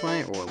to go this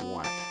way, or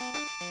what?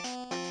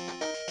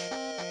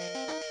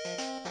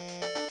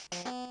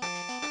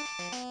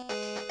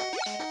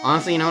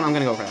 Honestly, you know what? I'm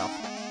gonna go for health.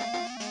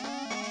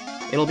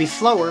 It'll be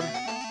slower,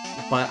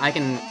 but I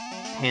can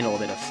handle a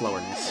bit of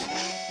slowerness.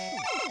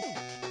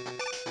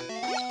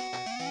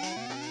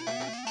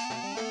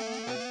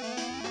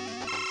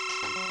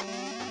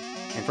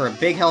 And for a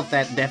big health,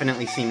 that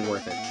definitely seemed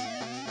worth it.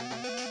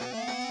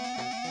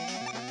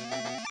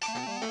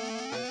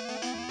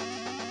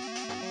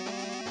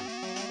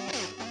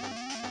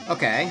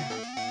 Okay.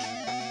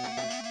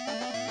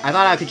 I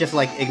thought I could just,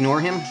 like,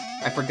 ignore him.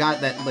 I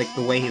forgot that, like,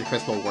 the way his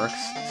crystal works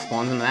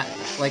spawns him that,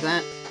 like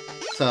that.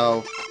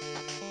 So,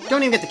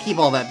 don't even get to keep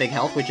all that big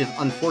health, which is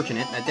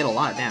unfortunate. That did a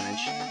lot of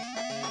damage.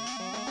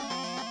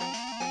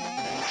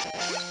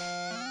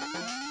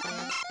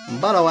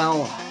 But oh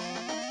well.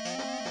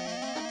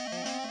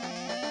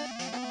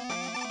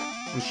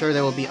 I'm sure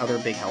there will be other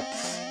big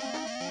helps.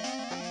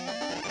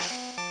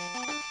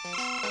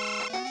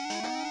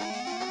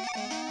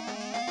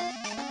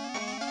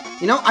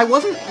 You know, I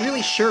wasn't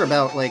really sure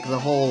about, like, the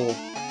whole...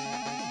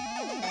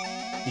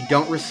 You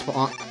don't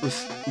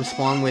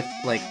respawn with,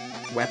 like,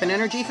 weapon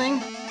energy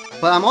thing.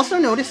 But I'm also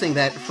noticing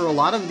that for a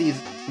lot of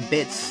these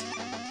bits,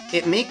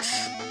 it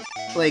makes,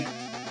 like,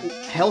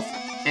 health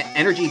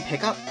energy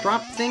pickup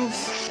drop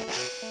things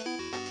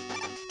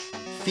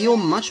feel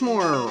much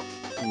more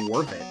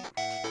worth it.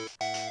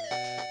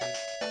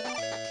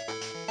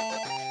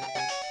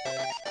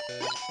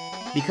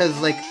 Because,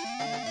 like...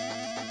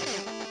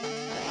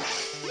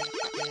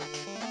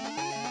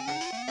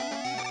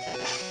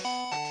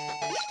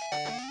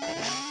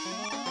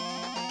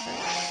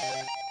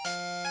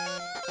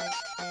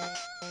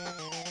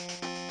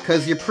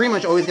 Because you're pretty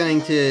much always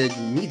going to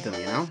need them,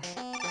 you know?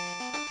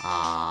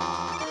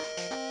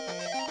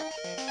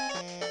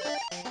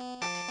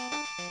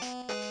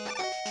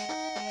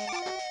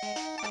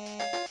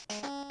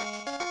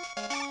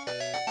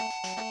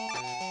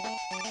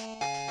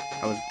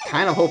 I was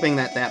kind of hoping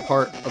that that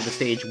part of the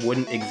stage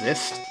wouldn't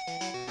exist.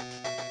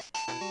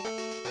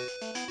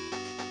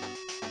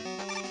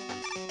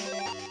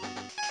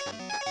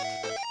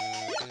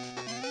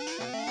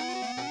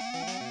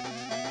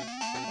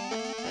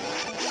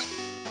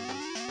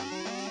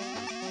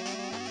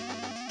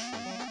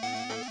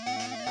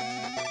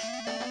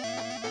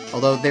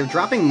 Although they're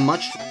dropping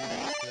much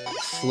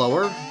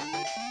slower.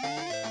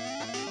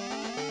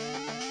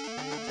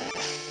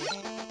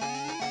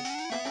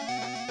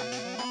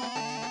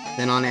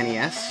 Than on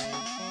NES.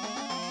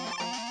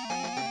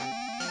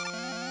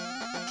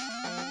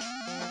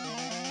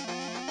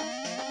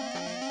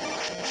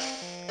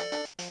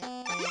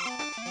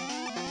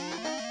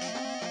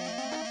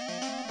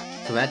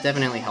 So that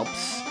definitely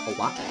helps a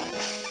lot.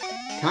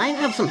 Can I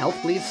have some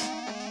health, please?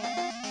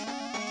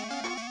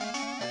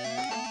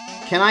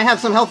 Can I have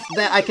some health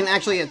that I can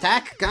actually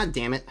attack? God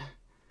damn it.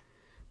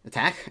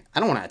 Attack? I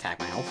don't want to attack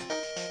my health.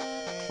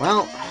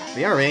 Well,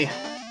 BRB.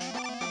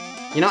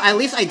 You know, at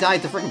least I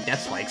died to freaking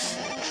death spikes.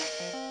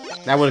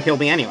 That would have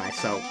killed me anyway,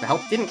 so the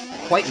health didn't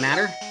quite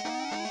matter.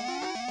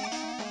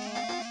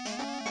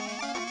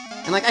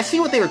 And, like, I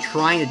see what they were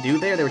trying to do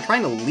there. They were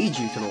trying to lead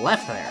you to the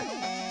left there.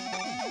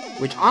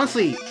 Which,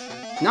 honestly,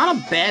 not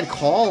a bad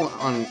call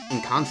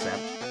in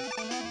concept.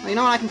 Well, you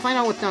know what? I can find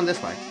out what's down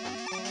this way.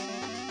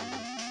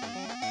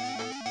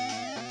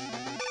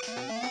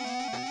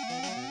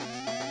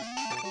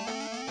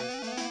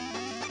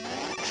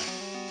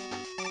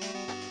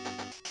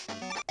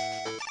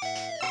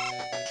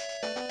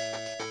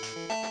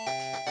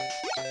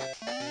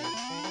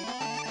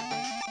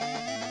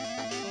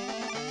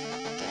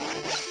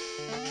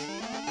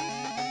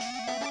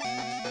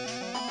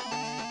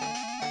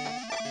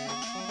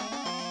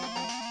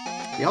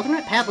 The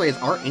alternate pathways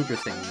are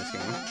interesting in this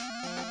game.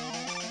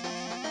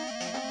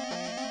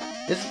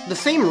 It's the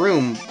same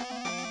room,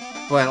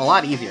 but a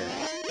lot easier.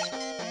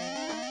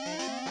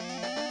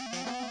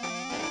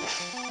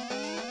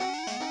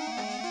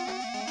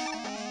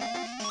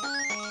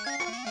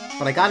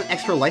 But I got an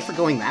extra life for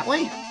going that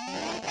way?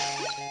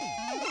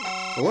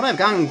 But what I've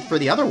gotten for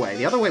the other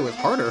way was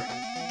harder.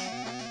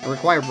 It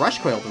required Rush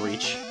Coil to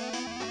reach.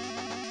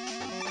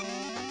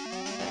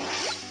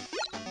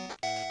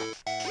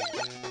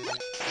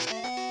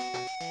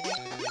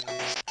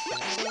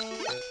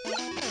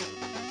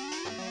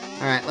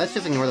 Alright, let's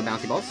just ignore the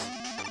bouncy balls.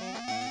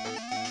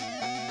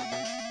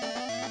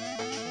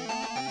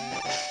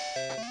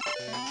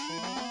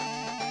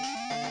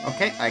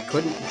 Okay, I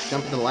couldn't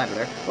jump into the ladder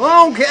there.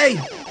 Okay!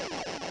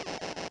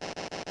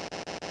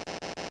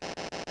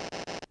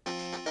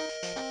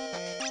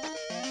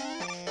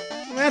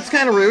 That's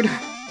kind of rude.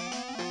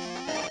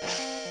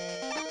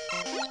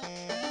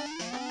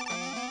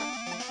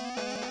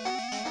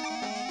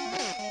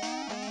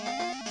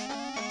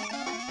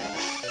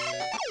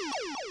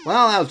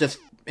 Well, that was just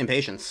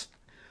impatience.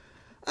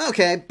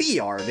 Okay,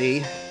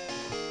 BRB.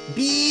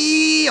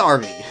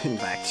 BRB, in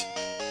fact.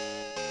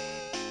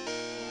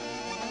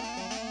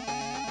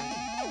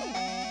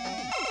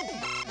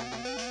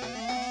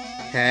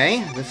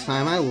 Okay, this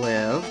time I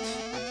lived.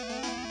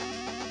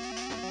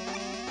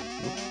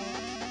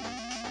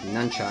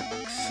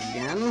 Nunchucks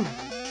again.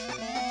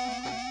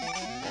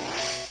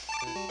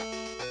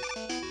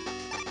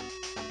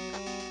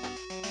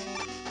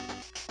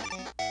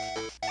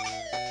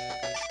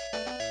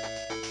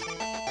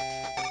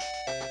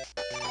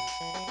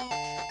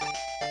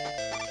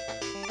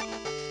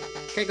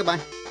 Okay, goodbye.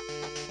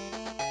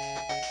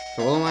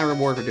 So what am my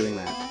reward for doing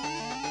that?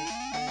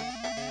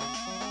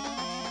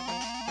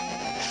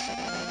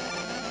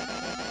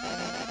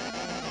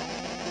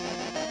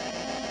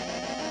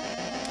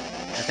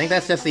 I think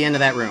that's just the end of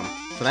that room.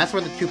 So that's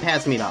where the two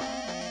paths meet up.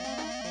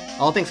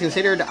 All things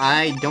considered,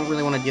 I don't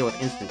really want to deal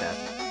with instant death.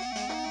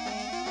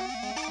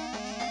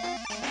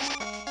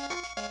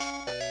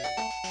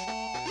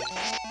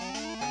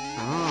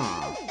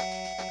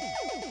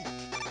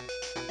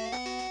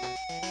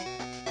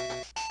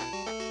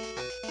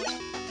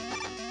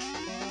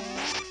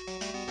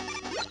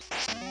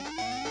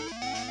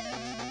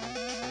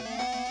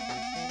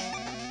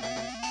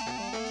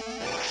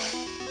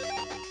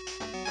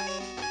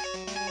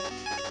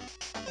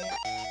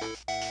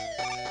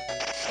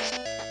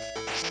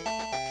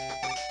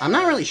 I'm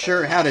not really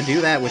sure how to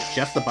do that with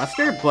just the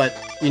Buster, but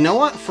you know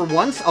what? For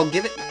once, I'll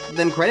give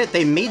them credit.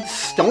 They made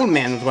Stone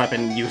Man's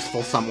weapon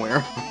useful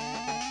somewhere.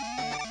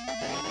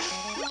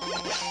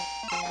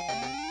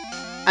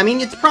 I mean,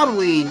 it's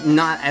probably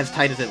not as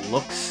tight as it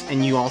looks,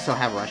 and you also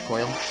have Rush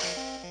Coil.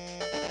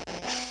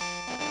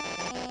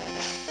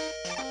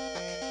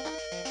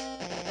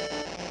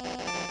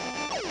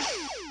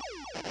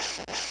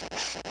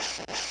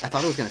 I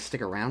thought it was gonna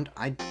stick around.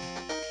 God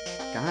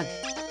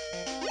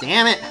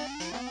damn it!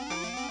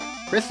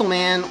 Crystal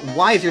Man,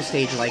 why is your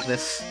stage like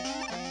this?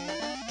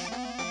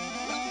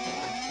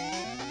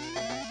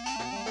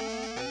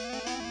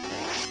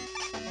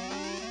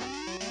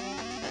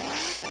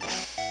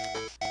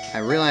 I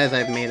realize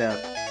I've made a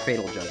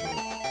fatal judgment.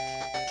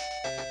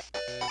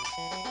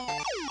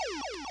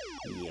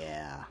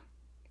 Yeah.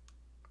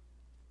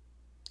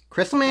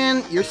 Crystal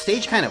Man, your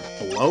stage kind of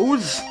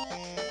blows?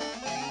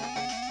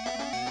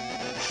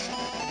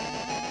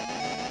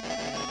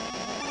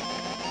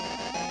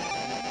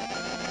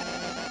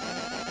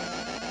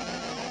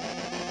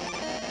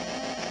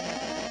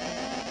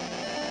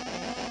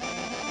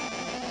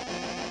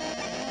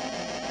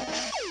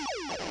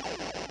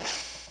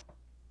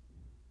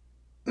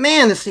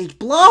 Man, the stage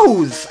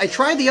blows! I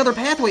tried the other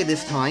pathway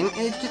this time,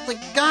 and it's just like,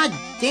 god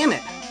damn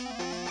it!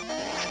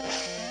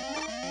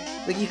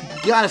 Like, you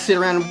gotta sit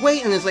around and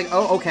wait, and it's like,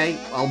 oh, okay,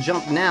 I'll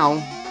jump now.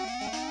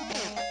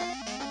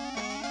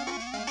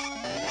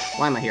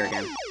 Why am I here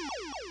again?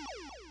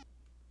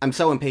 I'm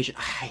so impatient.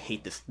 I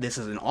hate this. This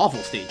is an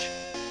awful stage.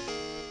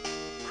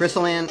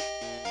 Crystal Man,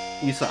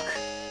 you suck.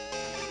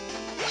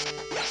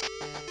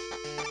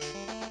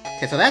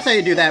 Okay, so that's how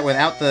you do that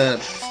without the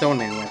Stone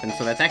Man weapon,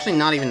 so that's actually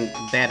not even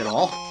bad at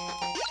all.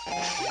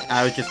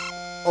 I was just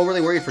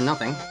overly worried for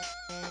nothing.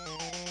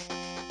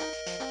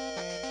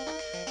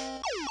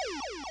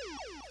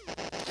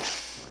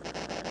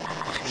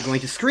 I'm going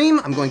to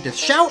scream, I'm going to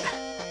shout,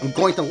 I'm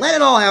going to let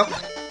it all out.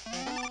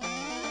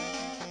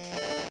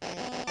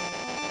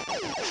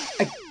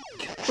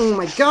 Oh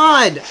my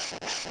god!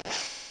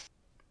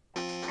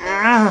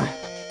 Ah.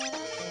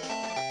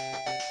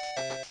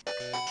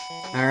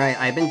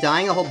 Alright, I've been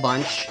dying a whole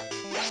bunch.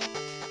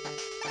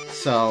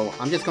 So,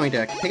 I'm just going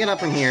to pick it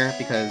up from here,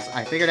 because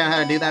I figured out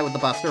how to do that with the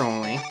Buster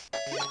only.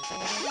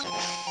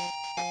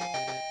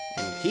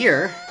 And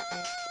here,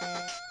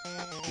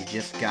 you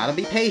just gotta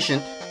be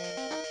patient,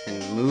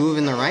 and move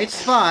in the right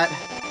spot,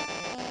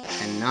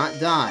 and not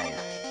die.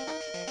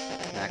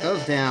 That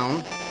goes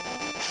down,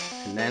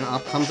 and then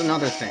up comes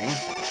another thing.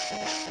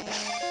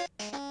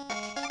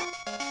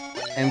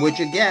 And would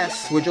you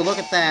guess, would you look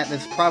at that,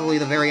 that's probably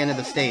the very end of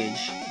the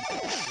stage.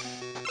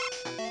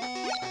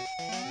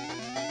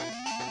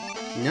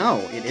 No,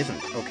 it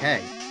isn't.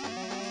 Okay.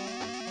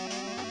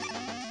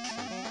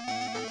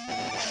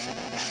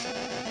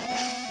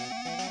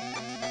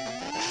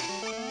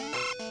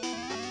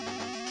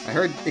 I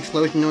heard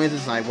explosion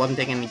noises, I wasn't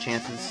taking any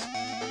chances.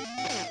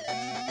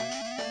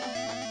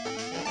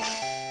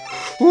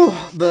 Whew,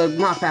 the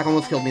knockback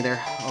almost killed me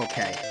there.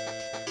 Okay.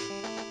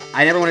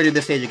 I never want to do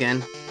this stage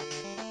again.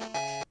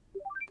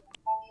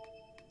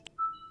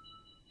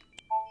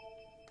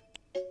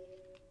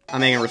 I'm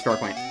making a restore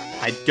point.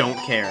 I don't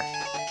care.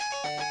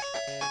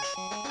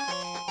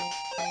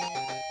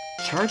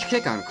 Charge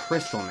kick on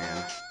Crystal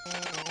Man.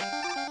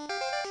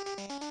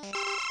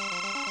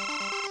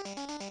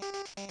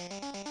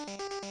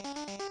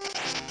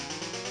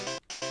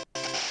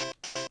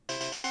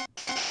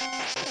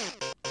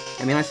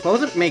 I mean, I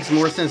suppose it makes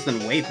more sense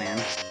than Wave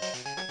Man.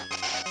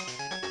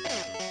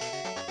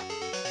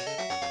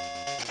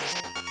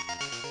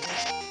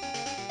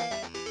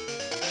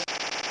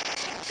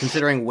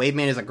 Considering Wave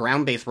Man is a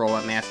ground-based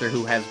roll-up master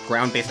who has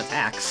ground-based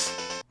attacks.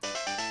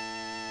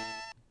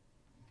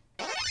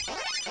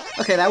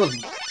 Okay, that was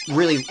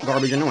really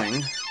garbage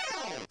annoying.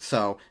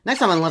 So, next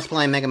time on Let's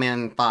Play Mega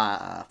Man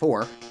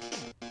 4...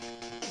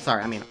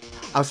 Sorry, I mean,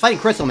 I was fighting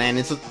Crystal Man,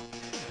 it's a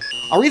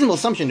reasonable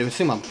assumption to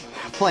assume I'm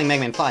playing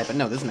Mega Man 5, but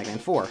no, this is Mega Man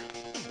 4.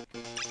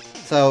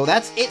 So,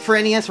 that's it for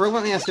NES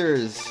Robot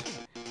Masters.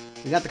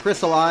 We got the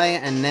Crystal Eye,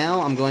 and now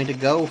I'm going to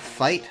go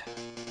fight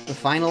the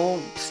final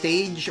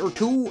stage or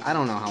two. I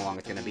don't know how long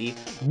it's gonna be.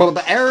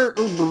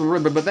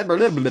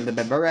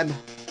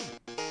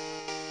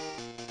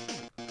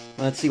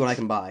 Let's see what I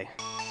can buy.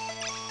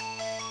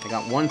 I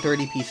got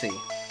 130 PC.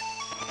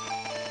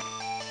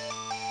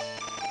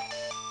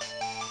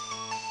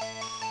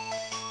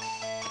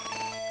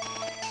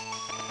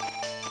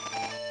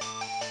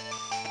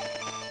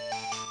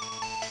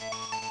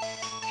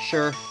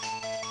 Sure.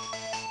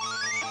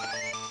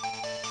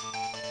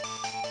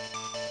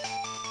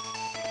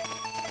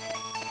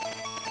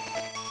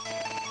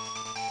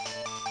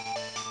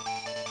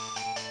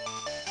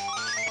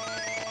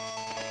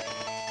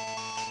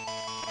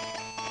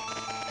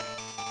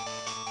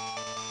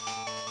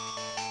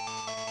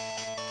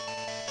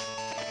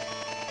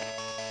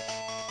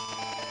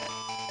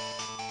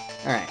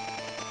 Alright,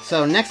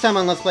 so next time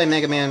on Let's Play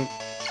Mega Man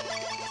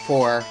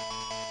 4,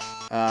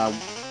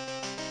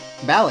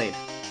 Ballade.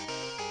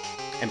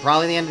 And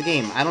probably the end of the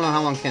game. I don't know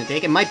how long it's gonna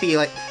take. It might be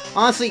like,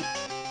 honestly,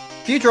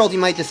 Future World, you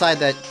might decide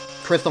that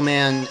Crystal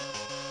Man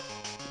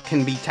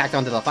can be tacked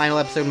onto the final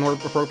episode more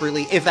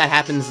appropriately. If that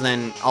happens,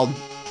 then I'll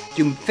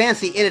do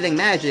fancy editing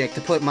magic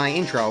to put my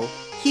intro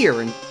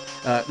here, and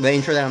the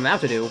intro that I'm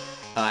about to do,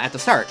 at the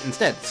start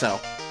instead. So,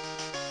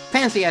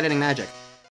 fancy editing magic.